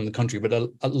not everyone in the country, but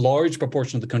a large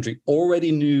proportion of the country already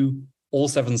knew all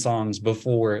 7 songs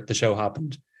before the show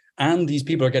happened. And these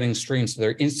people are getting streams, so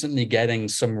they're instantly getting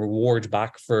some reward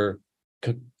back for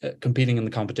competing in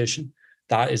the competition.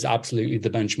 That is absolutely the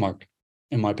benchmark,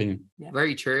 in my opinion. Yeah.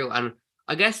 Very true. And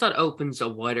I guess that opens a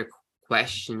wider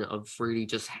question of really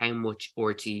just how much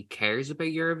RT cares about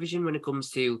Eurovision when it comes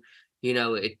to, you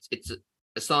know, it's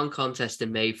a song contest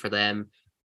in May for them.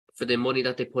 For the money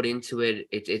that they put into it,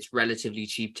 it's relatively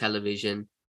cheap television.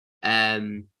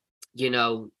 You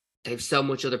know, they have so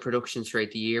much other productions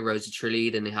throughout the year, Rose of Tralee,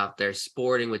 then they have their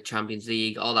sporting with Champions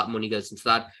League, all that money goes into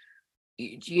that.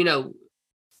 You know,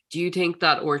 do you think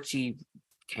that RT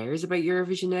cares about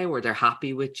Eurovision now, or they're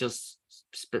happy with just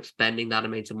spending that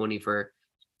amount of money for,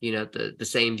 you know, the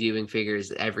same viewing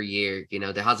figures every year? You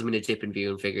know, there hasn't been a dip in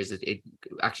viewing figures. It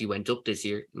actually went up this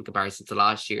year in comparison to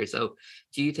last year. So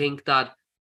do you think that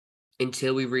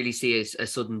until we really see a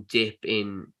sudden dip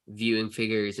in viewing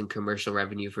figures and commercial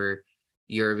revenue for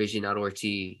Eurovision at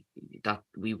RT, that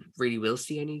we really will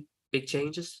see any big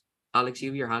changes? Alex, you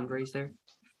have your hand raised there.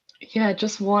 Yeah,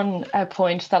 just one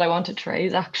point that I wanted to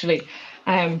raise actually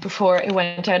before it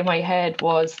went out of my head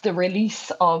was the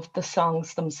release of the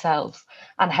songs themselves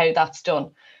and how that's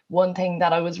done. One thing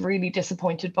that I was really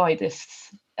disappointed by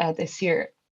this year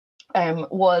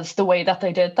was the way that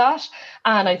they did that.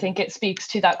 And I think it speaks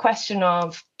to that question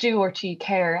of, do RTÉ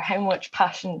care? How much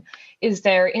passion is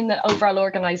there in the overall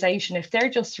organisation? If they're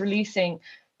just releasing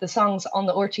the songs on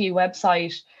the RTÉ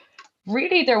website,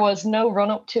 really there was no run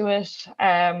up to it.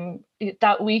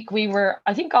 That week we were,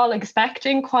 I think, all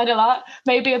expecting quite a lot,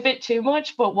 maybe a bit too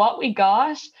much, but what we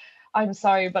got, I'm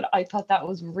sorry, but I thought that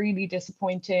was really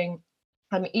disappointing.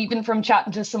 Even from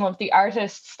chatting to some of the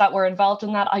artists that were involved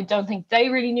in that, I don't think they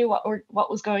really knew what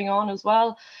was going on as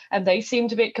well. And they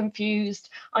seemed a bit confused.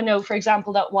 I know, for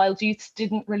example, that Wild Youth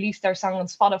didn't release their song on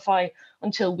Spotify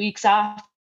until weeks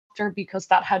after, because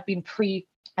that had been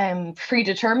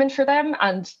predetermined for them.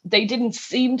 And they didn't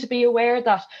seem to be aware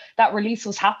that that release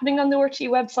was happening on the RTÉ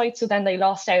website. So then they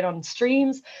lost out on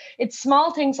streams. It's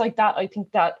small things like that, I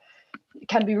think, that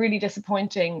can be really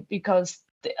disappointing, because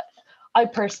I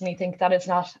personally think that it's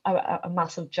not a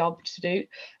massive job to do,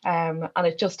 and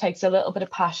it just takes a little bit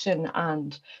of passion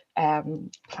and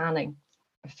planning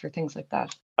for things like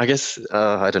that. I guess,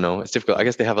 I don't know, it's difficult. I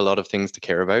guess they have a lot of things to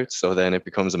care about, so then it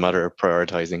becomes a matter of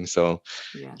prioritizing. So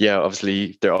yeah,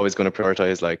 obviously they're always going to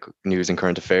prioritize like news and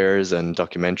current affairs and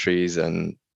documentaries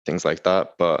and things like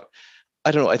that. But I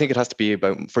don't know. I think it has to be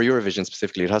about, for Eurovision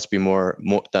specifically, it has to be more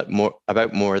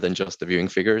about more than just the viewing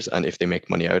figures and if they make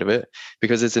money out of it,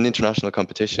 because it's an international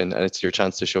competition and it's your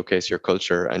chance to showcase your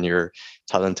culture and your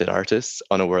talented artists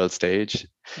on a world stage.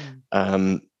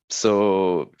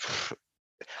 So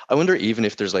I wonder even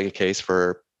if there's like a case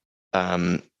for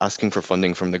asking for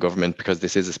funding from the government, because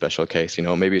this is a special case. You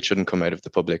know, maybe it shouldn't come out of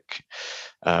the public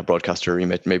broadcaster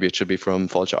remit. Maybe it should be from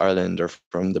Fáilte Ireland or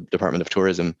from the Department of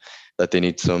Tourism, that they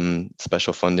need some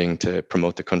special funding to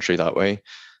promote the country that way.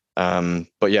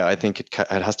 But yeah, I think it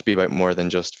has to be about more than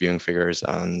just viewing figures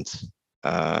and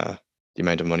the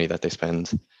amount of money that they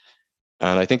spend.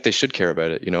 And I think they should care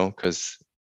about it, you know, because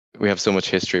we have so much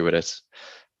history with it.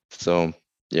 So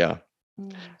yeah.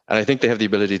 And I think they have the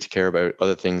ability to care about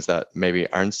other things that maybe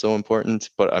aren't so important.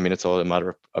 But I mean, it's all a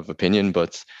matter of opinion.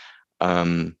 But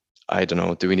I don't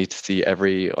know. Do we need to see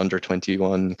every under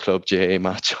 21 Club GAA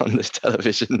match on the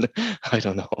television? I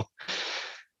don't know.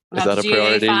 Is that a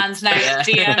priority? Fans now,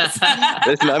 DMs.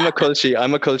 Listen, I'm a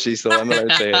culture, so I'm allowed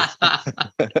to say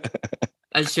it.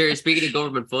 And sure, speaking of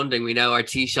government funding, we know our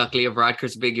Taoiseach Leo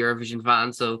Varadkar's a big Eurovision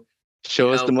fan, so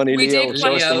show us the money, we Leo. did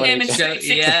Show us the money. him in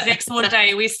 6 one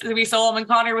day. We saw him and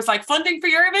Connor was like, funding for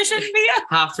Eurovision, Leo?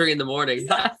 3:30 in the morning.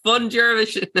 Fund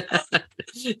Eurovision.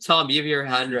 Tom, you have your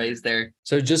hand raised there.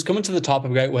 So just coming to the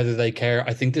topic about whether they care,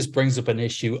 I think this brings up an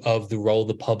issue of the role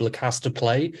the public has to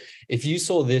play. If you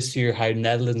saw this year how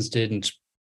Netherlands didn't,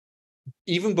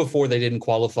 even before they didn't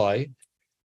qualify,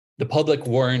 the public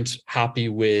weren't happy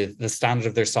with the standard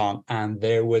of their song, and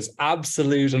there was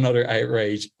absolute and utter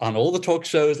outrage on all the talk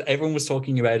shows. Everyone was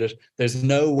talking about it. There's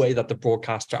no way that the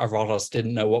broadcaster Avrottos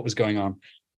didn't know what was going on.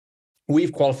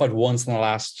 We've qualified once in the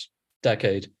last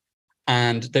decade,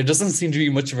 and there doesn't seem to be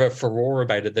much of a furore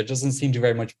about it. There doesn't seem to be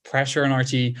very much pressure on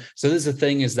RTÉ. So this is the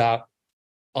thing, is that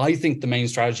I think the main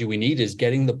strategy we need is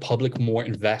getting the public more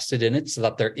invested in it so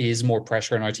that there is more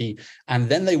pressure on RTÉ, and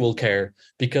then they will care,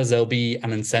 because there'll be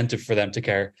an incentive for them to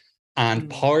care. And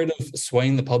part of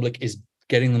swaying the public is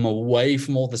getting them away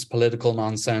from all this political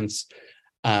nonsense,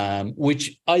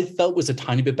 which I felt was a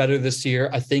tiny bit better this year.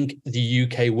 I think the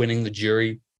UK winning the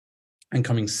jury and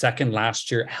coming second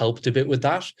last year helped a bit with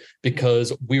that,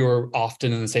 because we were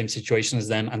often in the same situation as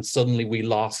them, and suddenly we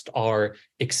lost our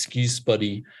excuse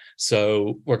buddy.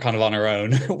 So we're kind of on our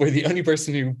own. We're the only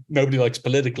person who nobody likes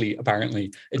politically,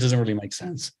 apparently. It doesn't really make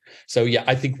sense. So yeah,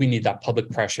 I think we need that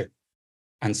public pressure.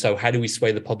 And so how do we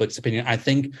sway the public's opinion? I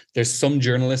think there's some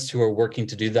journalists who are working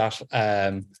to do that,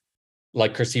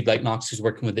 like Kirsty Blake-Knox, who's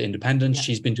working with The Independent. Yeah.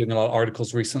 She's been doing a lot of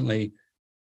articles recently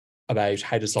about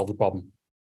how to solve the problem.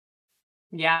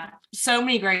 Yeah, so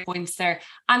many great points there.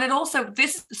 And it also,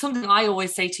 this is something I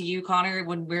always say to you, Connor,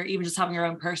 when we're even just having our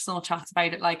own personal chats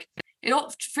about it, like,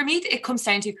 for me, it comes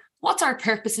down to, what's our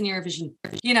purpose in Eurovision?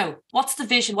 You know, what's the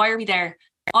vision? Why are we there?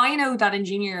 I know that in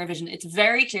Junior Eurovision, it's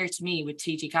very clear to me with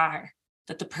TG Cahir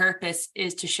that the purpose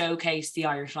is to showcase the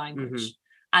Irish language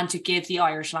and to give the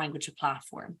Irish language a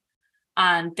platform.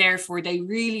 And therefore, they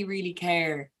really, really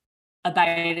care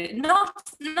about it.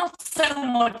 Not so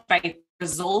much about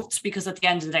results, because at the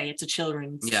end of the day, it's a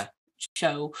children's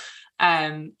show.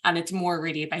 And it's more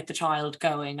really about the child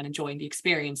going and enjoying the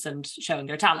experience and showing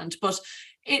their talent. But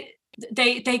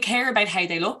they care about how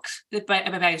they look,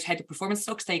 about how the performance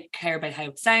looks. They care about how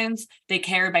it sounds. They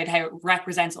care about how it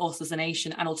represents us as a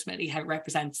nation, and ultimately how it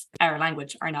represents our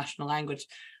language, our national language.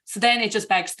 So then it just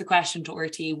begs the question to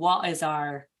RTÉ, what is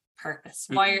our purpose?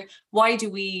 Why do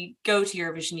we go to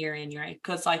Eurovision year in, year out?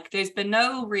 Because like there's been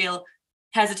no real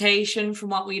hesitation from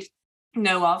what we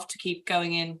know of to keep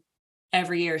going in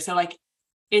every year. So like,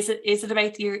 is it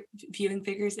about the viewing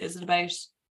figures? Is it about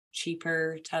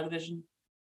cheaper television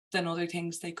than other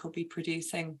things they could be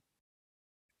producing?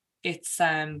 It's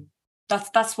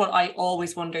that's what I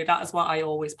always wonder. That is what I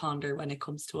always ponder when it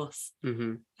comes to us.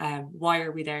 Why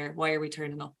are we there? Why are we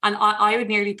turning up? And I would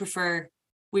nearly prefer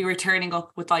we were turning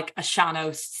up with like a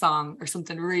Shanos song or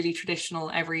something really traditional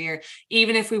every year,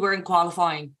 even if we weren't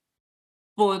qualifying.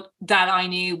 But that I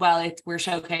knew, well, we're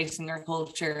showcasing our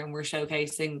culture and we're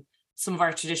showcasing some of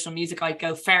our traditional music. I'd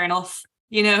go, fair enough,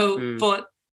 you know, but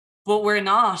we're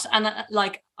not. And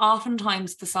like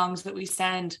oftentimes the songs that we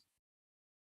send,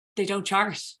 they don't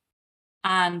chart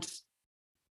and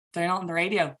they're not on the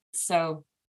radio. So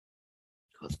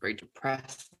it's very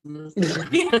depressed. we're in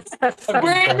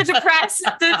the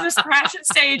depression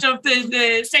stage of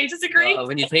the stages agree.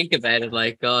 When you think about it,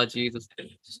 like, God, Jesus.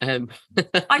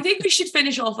 I think we should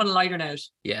finish off on a lighter note.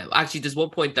 Yeah, actually, there's one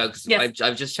point though, because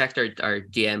I've just checked our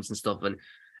DMs and stuff, and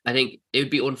I think it would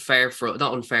be unfair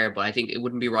not unfair, but I think it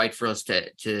wouldn't be right for us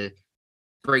to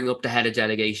bring up the head of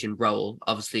delegation role.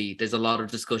 Obviously, there's a lot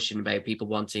of discussion about people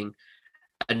wanting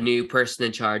a new person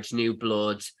in charge, new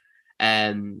blood.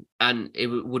 And it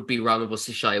would be wrong of us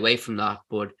to shy away from that.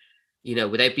 But, you know,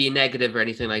 without being negative or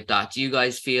anything like that, do you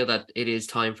guys feel that it is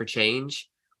time for change?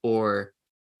 Or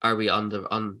are we on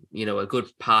a good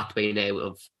pathway now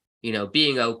of, you know,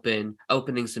 being open,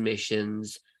 opening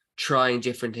submissions, trying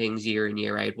different things year in,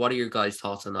 year out? What are your guys'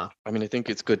 thoughts on that? I mean, I think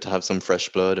it's good to have some fresh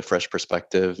blood, a fresh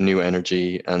perspective, new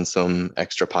energy, and some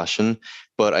extra passion.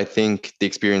 But I think the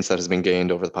experience that has been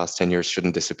gained over the past 10 years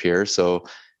shouldn't disappear. So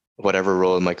whatever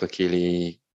role Michael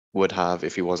Keeley would have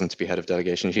if he wasn't to be head of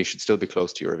delegation, he should still be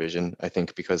close to Eurovision, I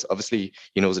think, because obviously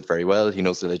he knows it very well. He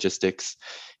knows the logistics.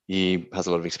 He has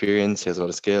a lot of experience. He has a lot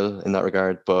of skill in that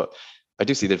regard. But I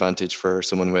do see the advantage for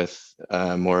someone with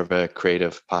more of a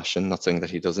creative passion. Not saying that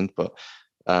he doesn't, but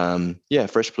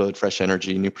fresh blood, fresh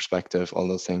energy, new perspective, all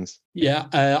those things. Yeah,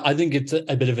 I think it's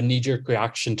a bit of a knee-jerk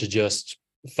reaction to just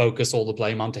focus all the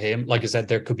blame onto him. Like I said,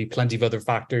 there could be plenty of other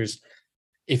factors.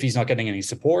 If he's not getting any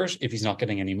support, if he's not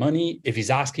getting any money, if he's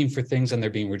asking for things and they're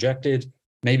being rejected,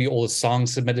 maybe all the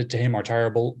songs submitted to him are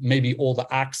terrible. Maybe all the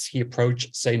acts he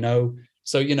approached say no.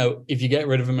 So, you know, if you get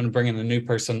rid of him and bring in a new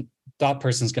person, that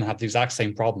person's going to have the exact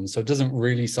same problems. So it doesn't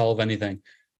really solve anything.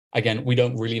 Again, we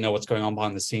don't really know what's going on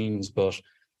behind the scenes, but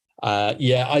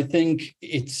I think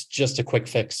it's just a quick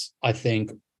fix. I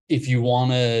think if you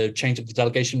want to change up the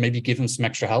delegation, maybe give him some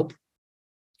extra help.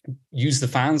 Use the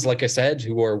fans, like I said,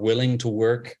 who are willing to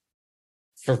work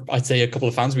for, I'd say a couple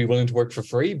of fans will be willing to work for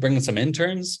free. Bring in some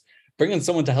interns, bring in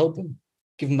someone to help him,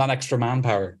 give him that extra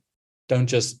manpower. Don't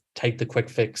just take the quick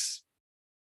fix,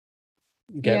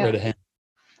 get rid of him.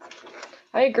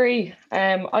 I agree.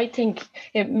 I think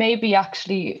it may be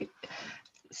actually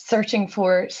searching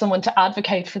for someone to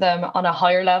advocate for them on a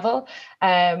higher level.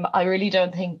 I really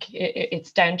don't think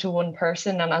it's down to one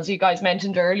person. And as you guys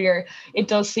mentioned earlier, it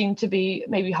does seem to be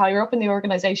maybe higher up in the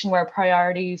organization where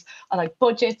priorities are like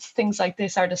budgets, things like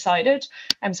this are decided.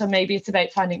 And so maybe it's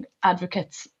about finding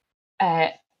advocates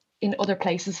in other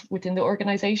places within the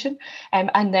organization.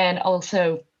 And then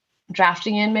also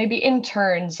drafting in maybe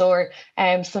interns or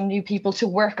some new people to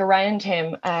work around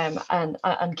him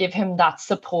and give him that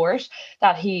support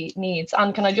that he needs.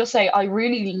 And can I just say, I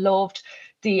really loved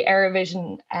the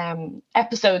Eurovision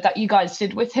episode that you guys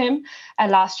did with him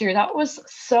last year. That was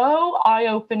so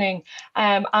eye-opening,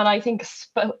 and I think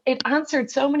it answered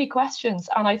so many questions,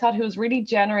 and I thought he was really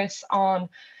generous on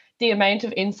the amount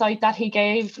of insight that he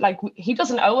gave. Like, he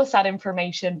doesn't owe us that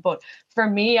information, but for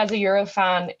me as a Euro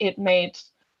fan, it made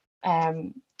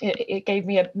it gave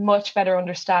me a much better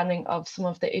understanding of some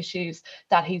of the issues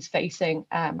that he's facing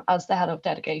as the head of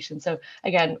delegation. So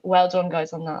again, well done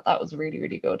guys on that. That was really,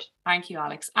 really good. Thank you,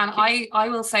 Alex. And I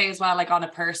will say as well, like on a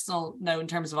personal note, in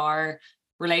terms of our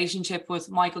relationship with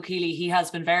Michael Keeley, he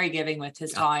has been very giving with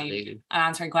his time and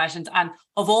answering questions. And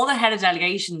of all the head of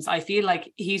delegations, I feel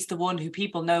like he's the one who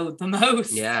people know the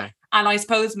most. Yeah. And I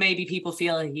suppose maybe people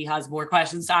feel like he has more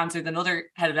questions to answer than other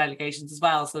head of delegations as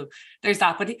well. So there's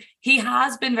that. But he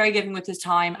has been very giving with his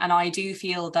time. And I do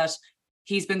feel that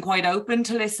he's been quite open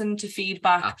to listen to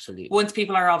feedback. Absolutely. Once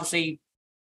people are obviously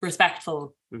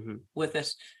respectful with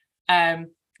it.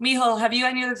 Micheál, have you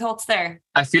any other thoughts there?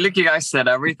 I feel like you guys said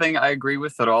everything. I agree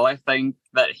with it all. I think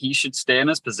that he should stay in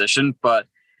his position, but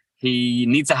he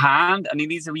needs a hand and he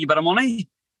needs a wee bit of money.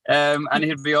 And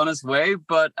he'll be on his way.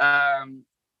 But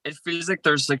it feels like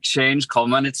there's like change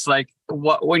coming. It's like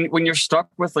when you're stuck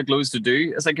with like loads to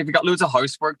do, it's like if you got loads of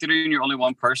housework to do and you're only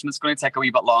one person, it's going to take a wee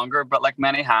bit longer. But like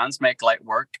many hands make light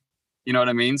work. You know what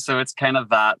I mean? So it's kind of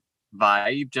that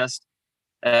vibe. Just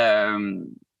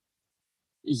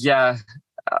yeah,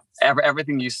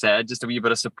 everything you said, just a wee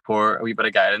bit of support, a wee bit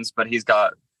of guidance. But he's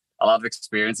got a lot of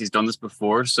experience. He's done this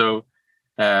before, so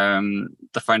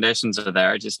the foundations are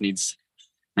there. It just needs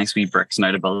nice wee bricks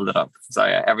now to build it up. So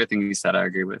yeah, everything you said, I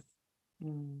agree with.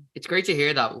 It's great to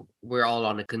hear that we're all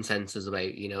on a consensus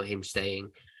about, you know, him staying,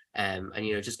 and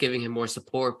you know, just giving him more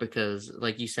support, because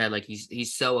like you said, like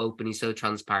he's so open, he's so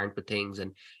transparent with things,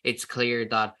 and it's clear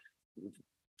that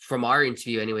from our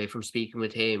interview anyway, from speaking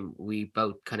with him, we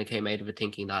both kind of came out of it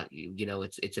thinking that, you know,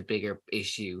 it's a bigger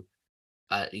issue,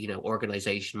 you know,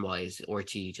 organization wise.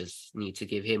 RTE just need to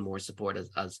give him more support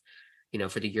as you know,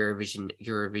 for the Eurovision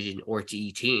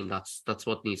RTE team. That's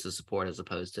what needs the support, as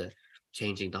opposed to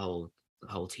changing the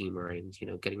whole team around, you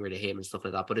know, getting rid of him and stuff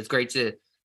like that. But it's great to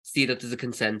see that there's a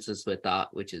consensus with that,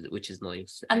 which is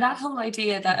nice. And that whole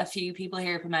idea that a few people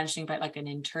here have been mentioning about like an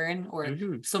intern or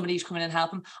somebody to come in and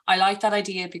help him, I like that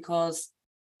idea, because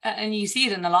and you see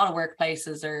it in a lot of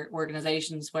workplaces or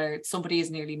organizations where somebody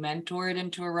is nearly mentored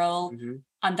into a role,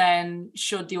 and then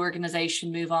should the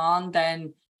organization move on,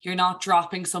 then you're not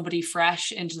dropping somebody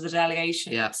fresh into the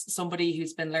delegation. Yeah. It's somebody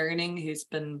who's been learning, who's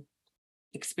been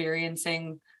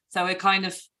experiencing. So it kind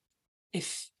of,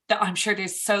 I'm sure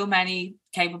there's so many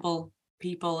capable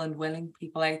people and willing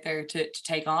people out there to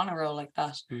take on a role like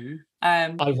that.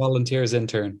 I volunteer as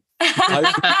intern. It's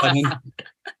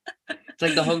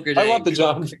like the Hunger Games. I want the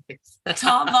job.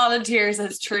 Tom volunteers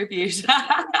as tribute.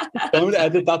 Don't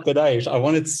edit that bit out. I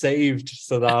want it saved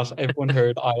so that everyone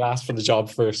heard I asked for the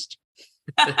job first.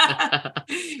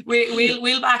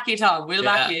 We'll back you, Tom. We'll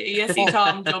back you. ESC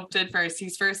Tom jumped in first.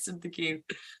 He's first in the queue.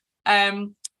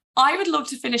 I would love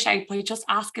to finish out by just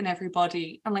asking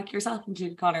everybody, and like yourself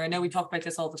included, Connor, I know we talk about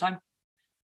this all the time,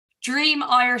 dream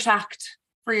Irish act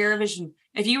for Eurovision.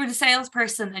 If you were the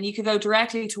salesperson and you could go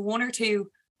directly to one or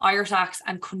two Irish acts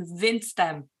and convince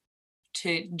them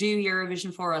to do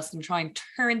Eurovision for us and try and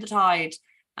turn the tide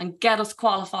and get us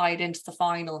qualified into the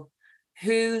final,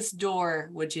 whose door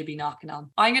would you be knocking on?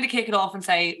 I'm going to kick it off and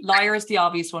say Lyra is the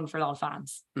obvious one for a lot of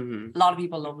fans. A lot of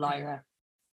people love Lyra.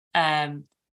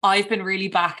 I've been really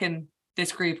backing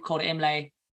this group called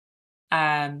Imlay,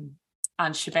 and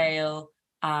Shabelle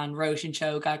and Roshan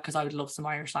Choga, because I would love some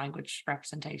Irish language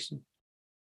representation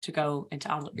to go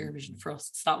into adult Eurovision for us.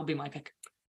 So that would be my pick.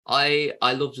 I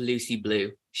love Lucy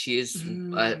Blue. She is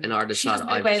an artist that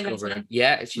I've discovered.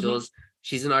 Yeah, she does.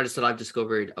 She's an artist that I've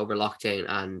discovered over lockdown,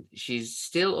 and she's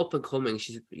still up and coming.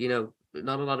 She's, you know,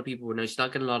 not a lot of people know. She's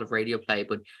not getting a lot of radio play,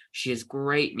 but she has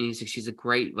great music. She's a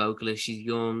great vocalist. She's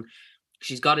young.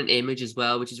 She's got an image as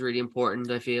well, which is really important.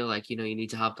 I feel like, you know, you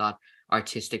need to have that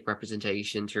artistic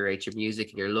representation throughout your music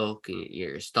and your look and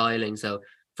your styling. So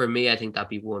for me, I think that'd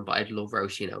be one. But I'd love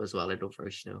Roisin as well. I'd love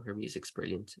Roisin. Her music's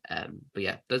brilliant. But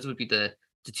yeah, those would be the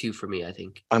two for me, I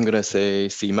think. I'm going to say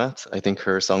CMAT. I think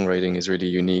her songwriting is really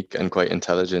unique and quite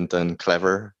intelligent and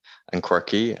clever and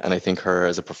quirky. And I think her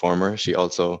as a performer, she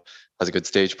also has a good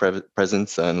stage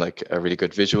presence and like a really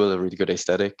good visual, a really good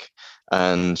aesthetic.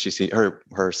 And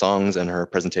her songs and her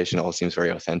presentation all seems very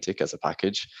authentic as a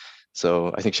package.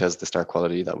 So I think she has the star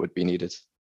quality that would be needed.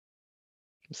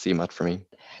 CMAT for me.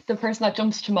 The person that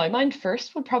jumps to my mind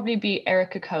first would probably be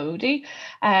Erica Cody.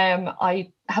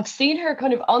 I have seen her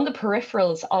kind of on the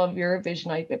peripherals of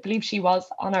Eurovision. I believe she was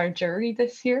on our jury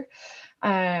this year.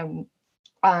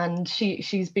 And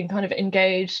she's been kind of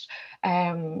engaged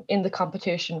in the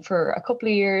competition for a couple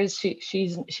of years.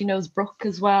 She knows Brooke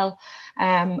as well.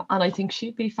 And I think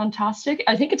she'd be fantastic.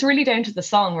 I think it's really down to the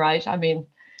song, right? I mean,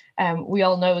 we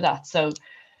all know that. So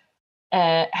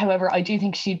however, I do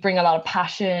think she'd bring a lot of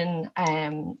passion,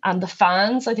 and the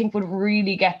fans, I think, would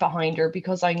really get behind her,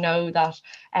 because I know that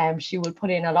she would put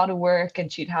in a lot of work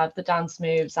and she'd have the dance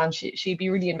moves and she'd be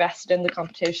really invested in the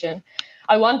competition.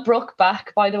 I want Brooke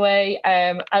back, by the way,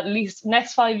 at least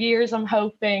next 5 years, I'm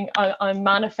hoping. I'm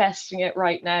manifesting it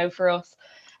right now for us.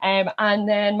 And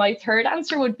then my third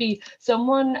answer would be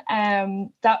someone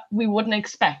that we wouldn't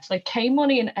expect, like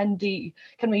K-Money and ND.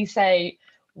 Can we say,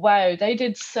 wow, they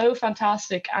did so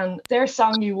fantastic, and their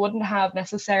song you wouldn't have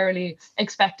necessarily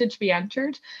expected to be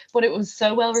entered, but it was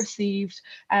so well received.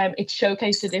 It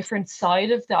showcased a different side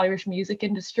of the Irish music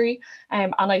industry,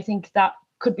 and I think that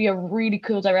could be a really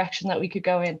cool direction that we could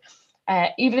go in.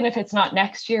 Even if it's not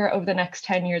next year, over the next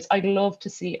 10 years, I'd love to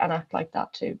see an act like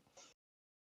that too.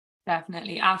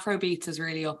 Definitely. Afrobeats is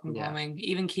really up and coming.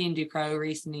 Even Cian Ducrot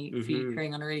recently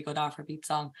featuring on a really good Afrobeat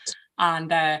song.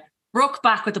 And Rook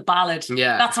back with the ballad.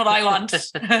 Yeah. That's what I want.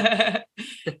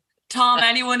 Tom,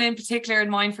 anyone in particular in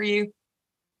mind for you?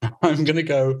 I'm gonna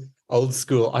go old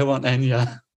school. I want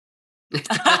Enya.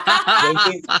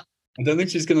 I don't think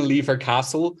she's gonna leave her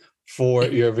castle for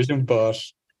Eurovision, but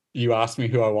you asked me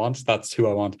who I want. That's who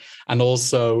I want. And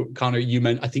also, Connor,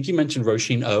 I think you mentioned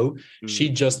Roisin O. She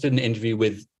just did an interview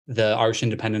with the Irish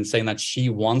Independent saying that she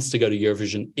wants to go to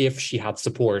Eurovision if she had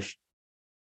support.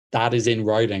 That is in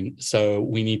writing, so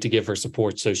we need to give her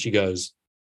support so she goes.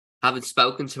 Having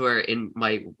spoken to her in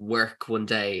my work one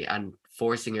day and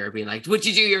forcing her, being like, would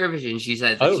you do Eurovision? She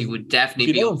said that she would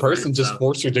definitely be in person, just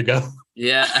force her to go.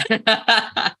 Yeah.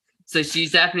 So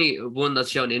she's definitely one that's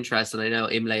shown interest, and I know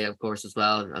Imlay, of course, as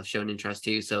well, have shown interest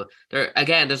too. So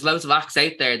there's loads of acts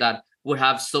out there that would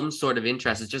have some sort of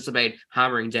interest. It's just about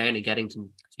hammering down and getting to,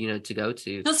 to go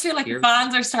to. I just feel like the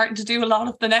fans are starting to do a lot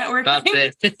of the networking.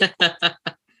 That's it.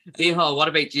 Mihal, what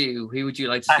about you? Who would you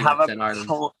like to see in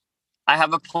Ireland? I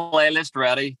have a playlist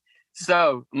ready.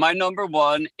 So my number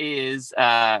one is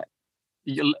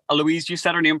Louise. You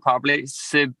said her name properly.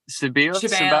 Sibel.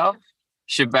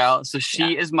 So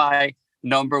she is my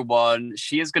number one.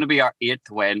 She is going to be our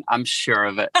 8th win. I'm sure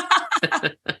of it.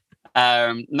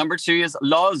 Number 2 is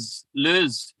Luz.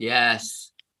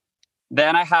 Yes.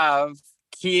 Then I have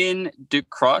Cian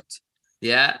Ducrot.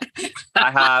 Yeah. I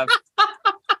have.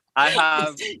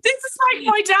 This is like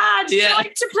my dad. Yeah.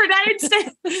 Like to pronounce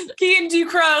it. Cian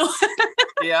Ducrot.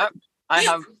 Yeah. I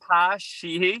have Pa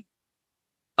Sheehy.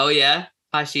 Oh yeah,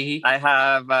 Pa Sheehy. I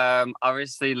have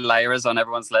obviously Lyra's on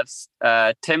everyone's lips.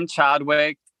 Tim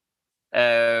Chadwick.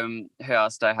 Who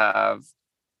else do I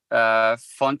have?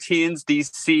 Fontaine's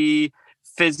DC,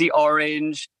 Fizzy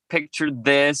Orange, Picture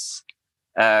This.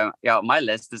 My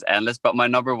list is endless, but my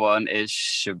number one is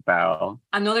Sibel.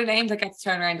 Another name that gets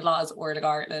thrown around a lot is Orla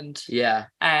Gartland. Yeah.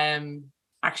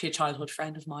 Actually a childhood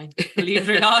friend of mine, believe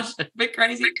it or not. A bit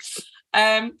crazy.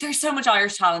 There's so much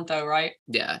Irish talent though, right?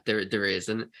 Yeah, there is.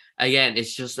 And again,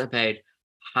 it's just about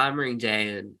hammering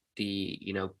down the,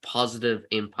 positive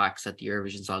impacts that the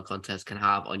Eurovision Song Contest can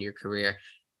have on your career.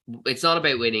 It's not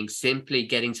about winning, simply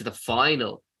getting to the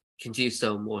final can do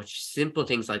so much. Simple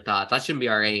things like that. That shouldn't be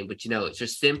our aim, but it's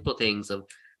just simple things of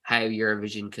how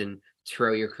Eurovision can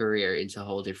throw your career into a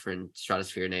whole different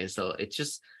stratosphere now. So it's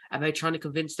just about trying to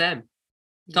convince them.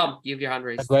 Tom, you have your hand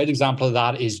raised. A great example of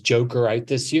that is Joker Out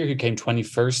this year, who came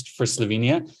 21st for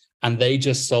Slovenia, and they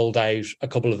just sold out a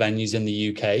couple of venues in the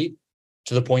UK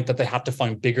to the point that they had to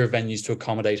find bigger venues to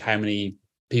accommodate how many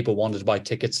people wanted to buy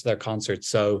tickets to their concerts.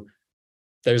 So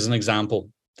there's an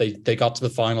example. They got to the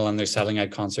final and they're selling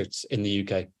out concerts in the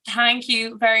UK. Thank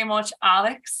you very much,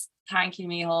 Alex. Thank you,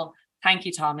 Mihal. Thank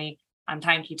you, Tommy. And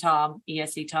thank you, Tom,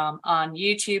 ESC Tom, on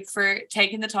YouTube for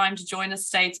taking the time to join us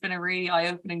today. It's been a really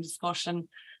eye-opening discussion.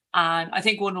 And I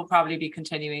think one will probably be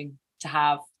continuing to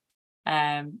have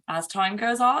as time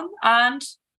goes on. And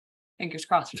fingers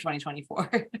crossed for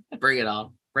 2024. Bring it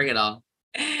on. Bring it on.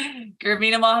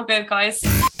 Gurmina Mahabib, guys.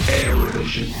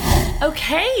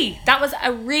 Okay, that was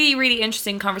a really, really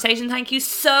interesting conversation. Thank you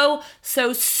so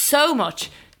much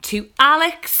to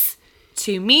Alex,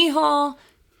 to Mihal,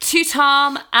 to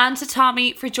Tom, and to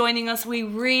Tommy for joining us. We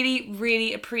really,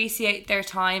 really appreciate their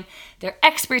time, their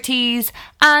expertise,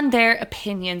 and their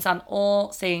opinions on all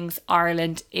things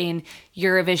Ireland in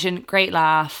Eurovision. Great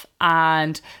laugh.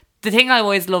 And the thing I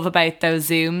always love about those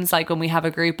Zooms, like when we have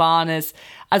a group on, is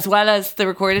as well as the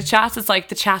recorded chats, it's like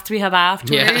the chats we have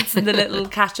afterwards and the little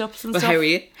catch-ups and stuff. How are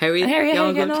you? How are you? How are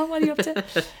you getting on? What are you up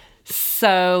to?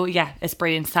 So, yeah, it's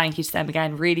brilliant. Thank you to them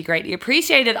again. Really greatly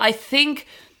appreciated. I think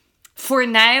for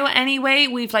now, anyway,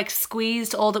 we've like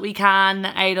squeezed all that we can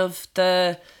out of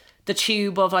the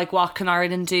tube of like what can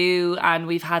Ireland do, and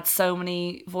we've had so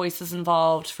many voices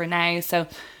involved for now. So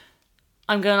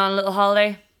I'm going on a little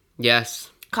holiday. Yes.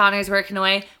 Connor's working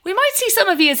away. We might see some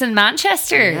of you in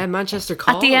Manchester. Yeah, Manchester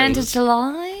calling. At the end of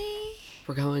July.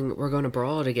 We're going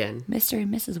abroad again. Mr.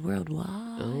 and Mrs. Worldwide.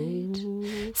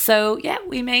 Oh. So yeah,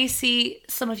 we may see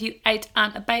some of you out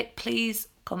and about. Please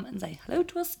come and say hello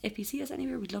to us. If you see us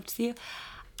anywhere, we'd love to see you.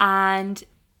 And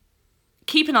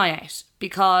keep an eye out,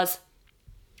 because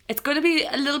it's going to be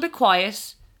a little bit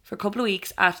quiet for a couple of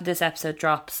weeks after this episode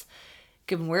drops.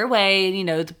 Given we're away, and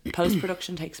the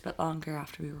post-production takes a bit longer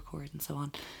after we record and so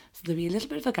on. So there'll be a little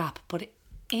bit of a gap. But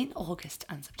in August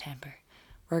and September,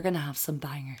 we're going to have some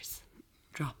bangers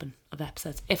dropping of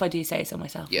episodes, if I do say so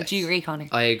myself. Yes. Do you agree, Connor?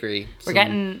 I agree. We're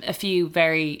getting a few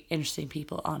very interesting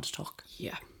people on to talk.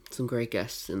 Yeah, some great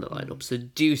guests in the lineup. So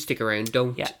do stick around.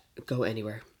 Don't go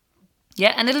anywhere.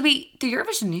 Yeah, and it'll be the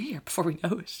Eurovision New Year before we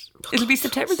know it. It'll be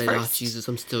September Say 1st. that, Jesus,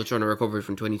 I'm still trying to recover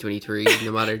from 2023.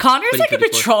 No matter. Connor's like a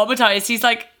bit 2024. traumatized. He's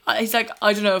like, I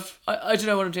don't know if I don't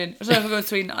know what I'm doing. I don't know if I'm going to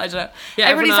Sweden. I don't know. Yeah,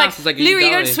 Everybody's everyone else is like, like, are Lou, you are you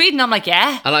going going? to Sweden? I'm like,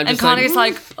 yeah. And I'm And just like, Connor's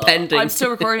like, pending. I'm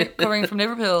still recovering from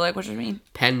Liverpool. Like, what do you mean?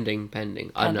 Pending. I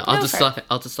don't know. No, fair.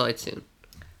 I'll decide soon.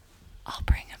 I'll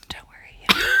bring him. Don't worry.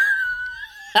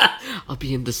 I'll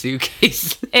be in the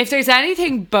suitcase. If there's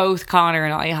anything both Connor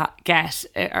and I get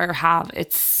or have,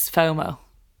 it's FOMO.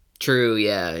 True,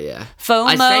 yeah. FOMO.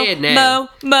 I say it now.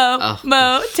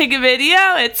 Mo. Take a video.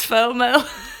 It's FOMO.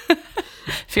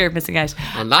 Fear of missing out.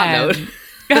 On that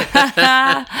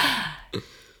note.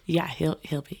 Yeah, he'll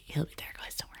be there,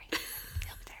 guys. Don't worry.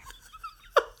 He'll be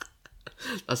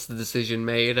there. That's the decision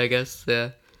made, I guess. Yeah.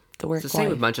 The work It's the same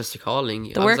with wife. Manchester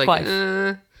Calling. The I was work like, wife.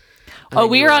 I Oh,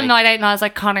 think we you were were on like- night out, and I was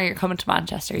like, Connor, you're coming to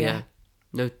Manchester, yeah.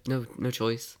 No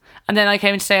choice. And then I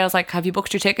came in today. I was like, have you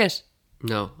booked your ticket?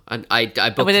 No, and I booked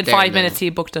And within it there 5 and then- minutes, he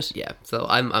booked it. Yeah, so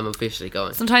I'm officially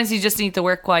going. Sometimes you just need the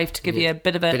work wife to give you a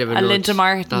bit of a nudge. Linda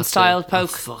Martin That's style it.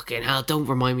 poke. Oh, fucking hell! Don't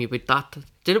remind me about that.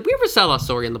 Did we ever sell that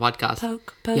story in the podcast?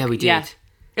 Poke. Yeah, we did. Yeah.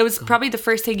 It was probably the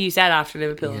first thing you said after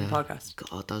Liverpool in the podcast.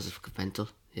 God, that was fucking mental.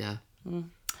 Yeah.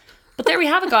 But there we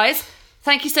have it, guys.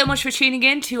 Thank you so much for tuning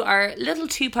in to our little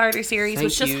two-parter series, Thank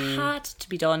which just you. had to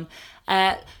be done.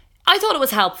 I thought it was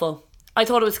helpful. I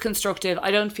thought it was constructive. I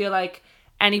don't feel like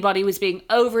anybody was being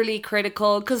overly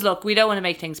critical, because look, we don't want to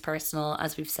make things personal,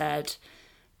 as we've said,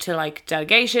 to like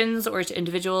delegations or to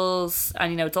individuals,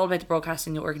 and it's all about the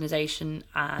broadcasting organisation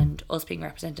and us being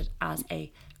represented as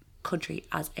a country,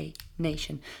 as a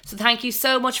nation. So thank you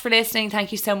so much for listening.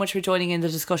 Thank you so much for joining in the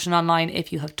discussion online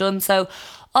if you have done so.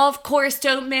 Of course,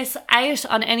 don't miss out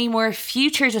on any more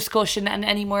future discussion and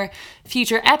any more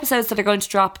future episodes that are going to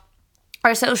drop.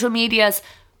 Our social medias,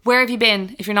 where have you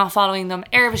been if you're not following them?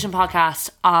 Airvision Podcast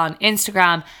on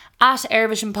Instagram, at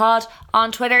Airvision Pod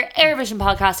on Twitter, Airvision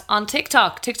Podcast on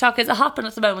TikTok. TikTok is a hopping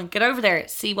at the moment. Get over there,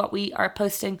 see what we are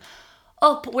posting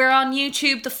up. We're on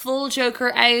YouTube. The full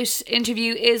Joker Out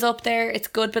interview is up there. It's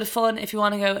a good bit of fun if you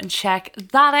want to go and check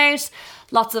that out.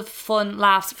 Lots of fun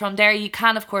laughs from there. You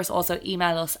can, of course, also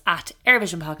email us at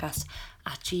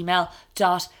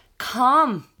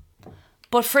airvisionpodcast@gmail.com.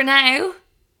 But for now,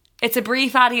 it's a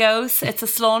brief adios. It's a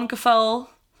slán go fóill.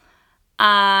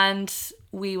 And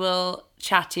we will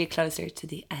chat to you closer to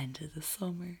the end of the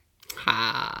summer.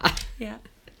 Ha. Yeah.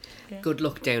 Good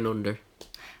luck down under.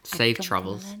 Safe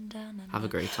travels. Have a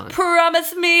great time.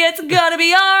 Promise me it's gonna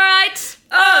be alright.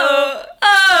 Oh.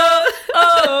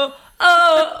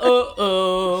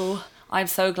 I'm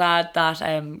so glad that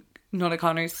none of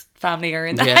Connor's family are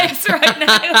in the house right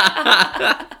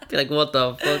now. Be like, what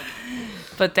the fuck?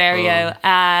 But there you go.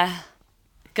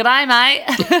 Good eye, mate.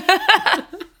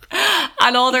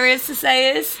 And all there is to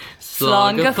say is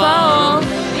slán go fóill.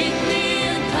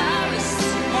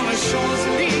 On the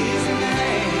Champs-Élysées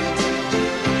night.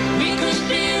 We could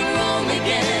be in Rome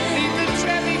again. Beneath the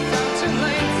Trevi fountain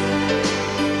lights.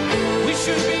 We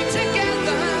should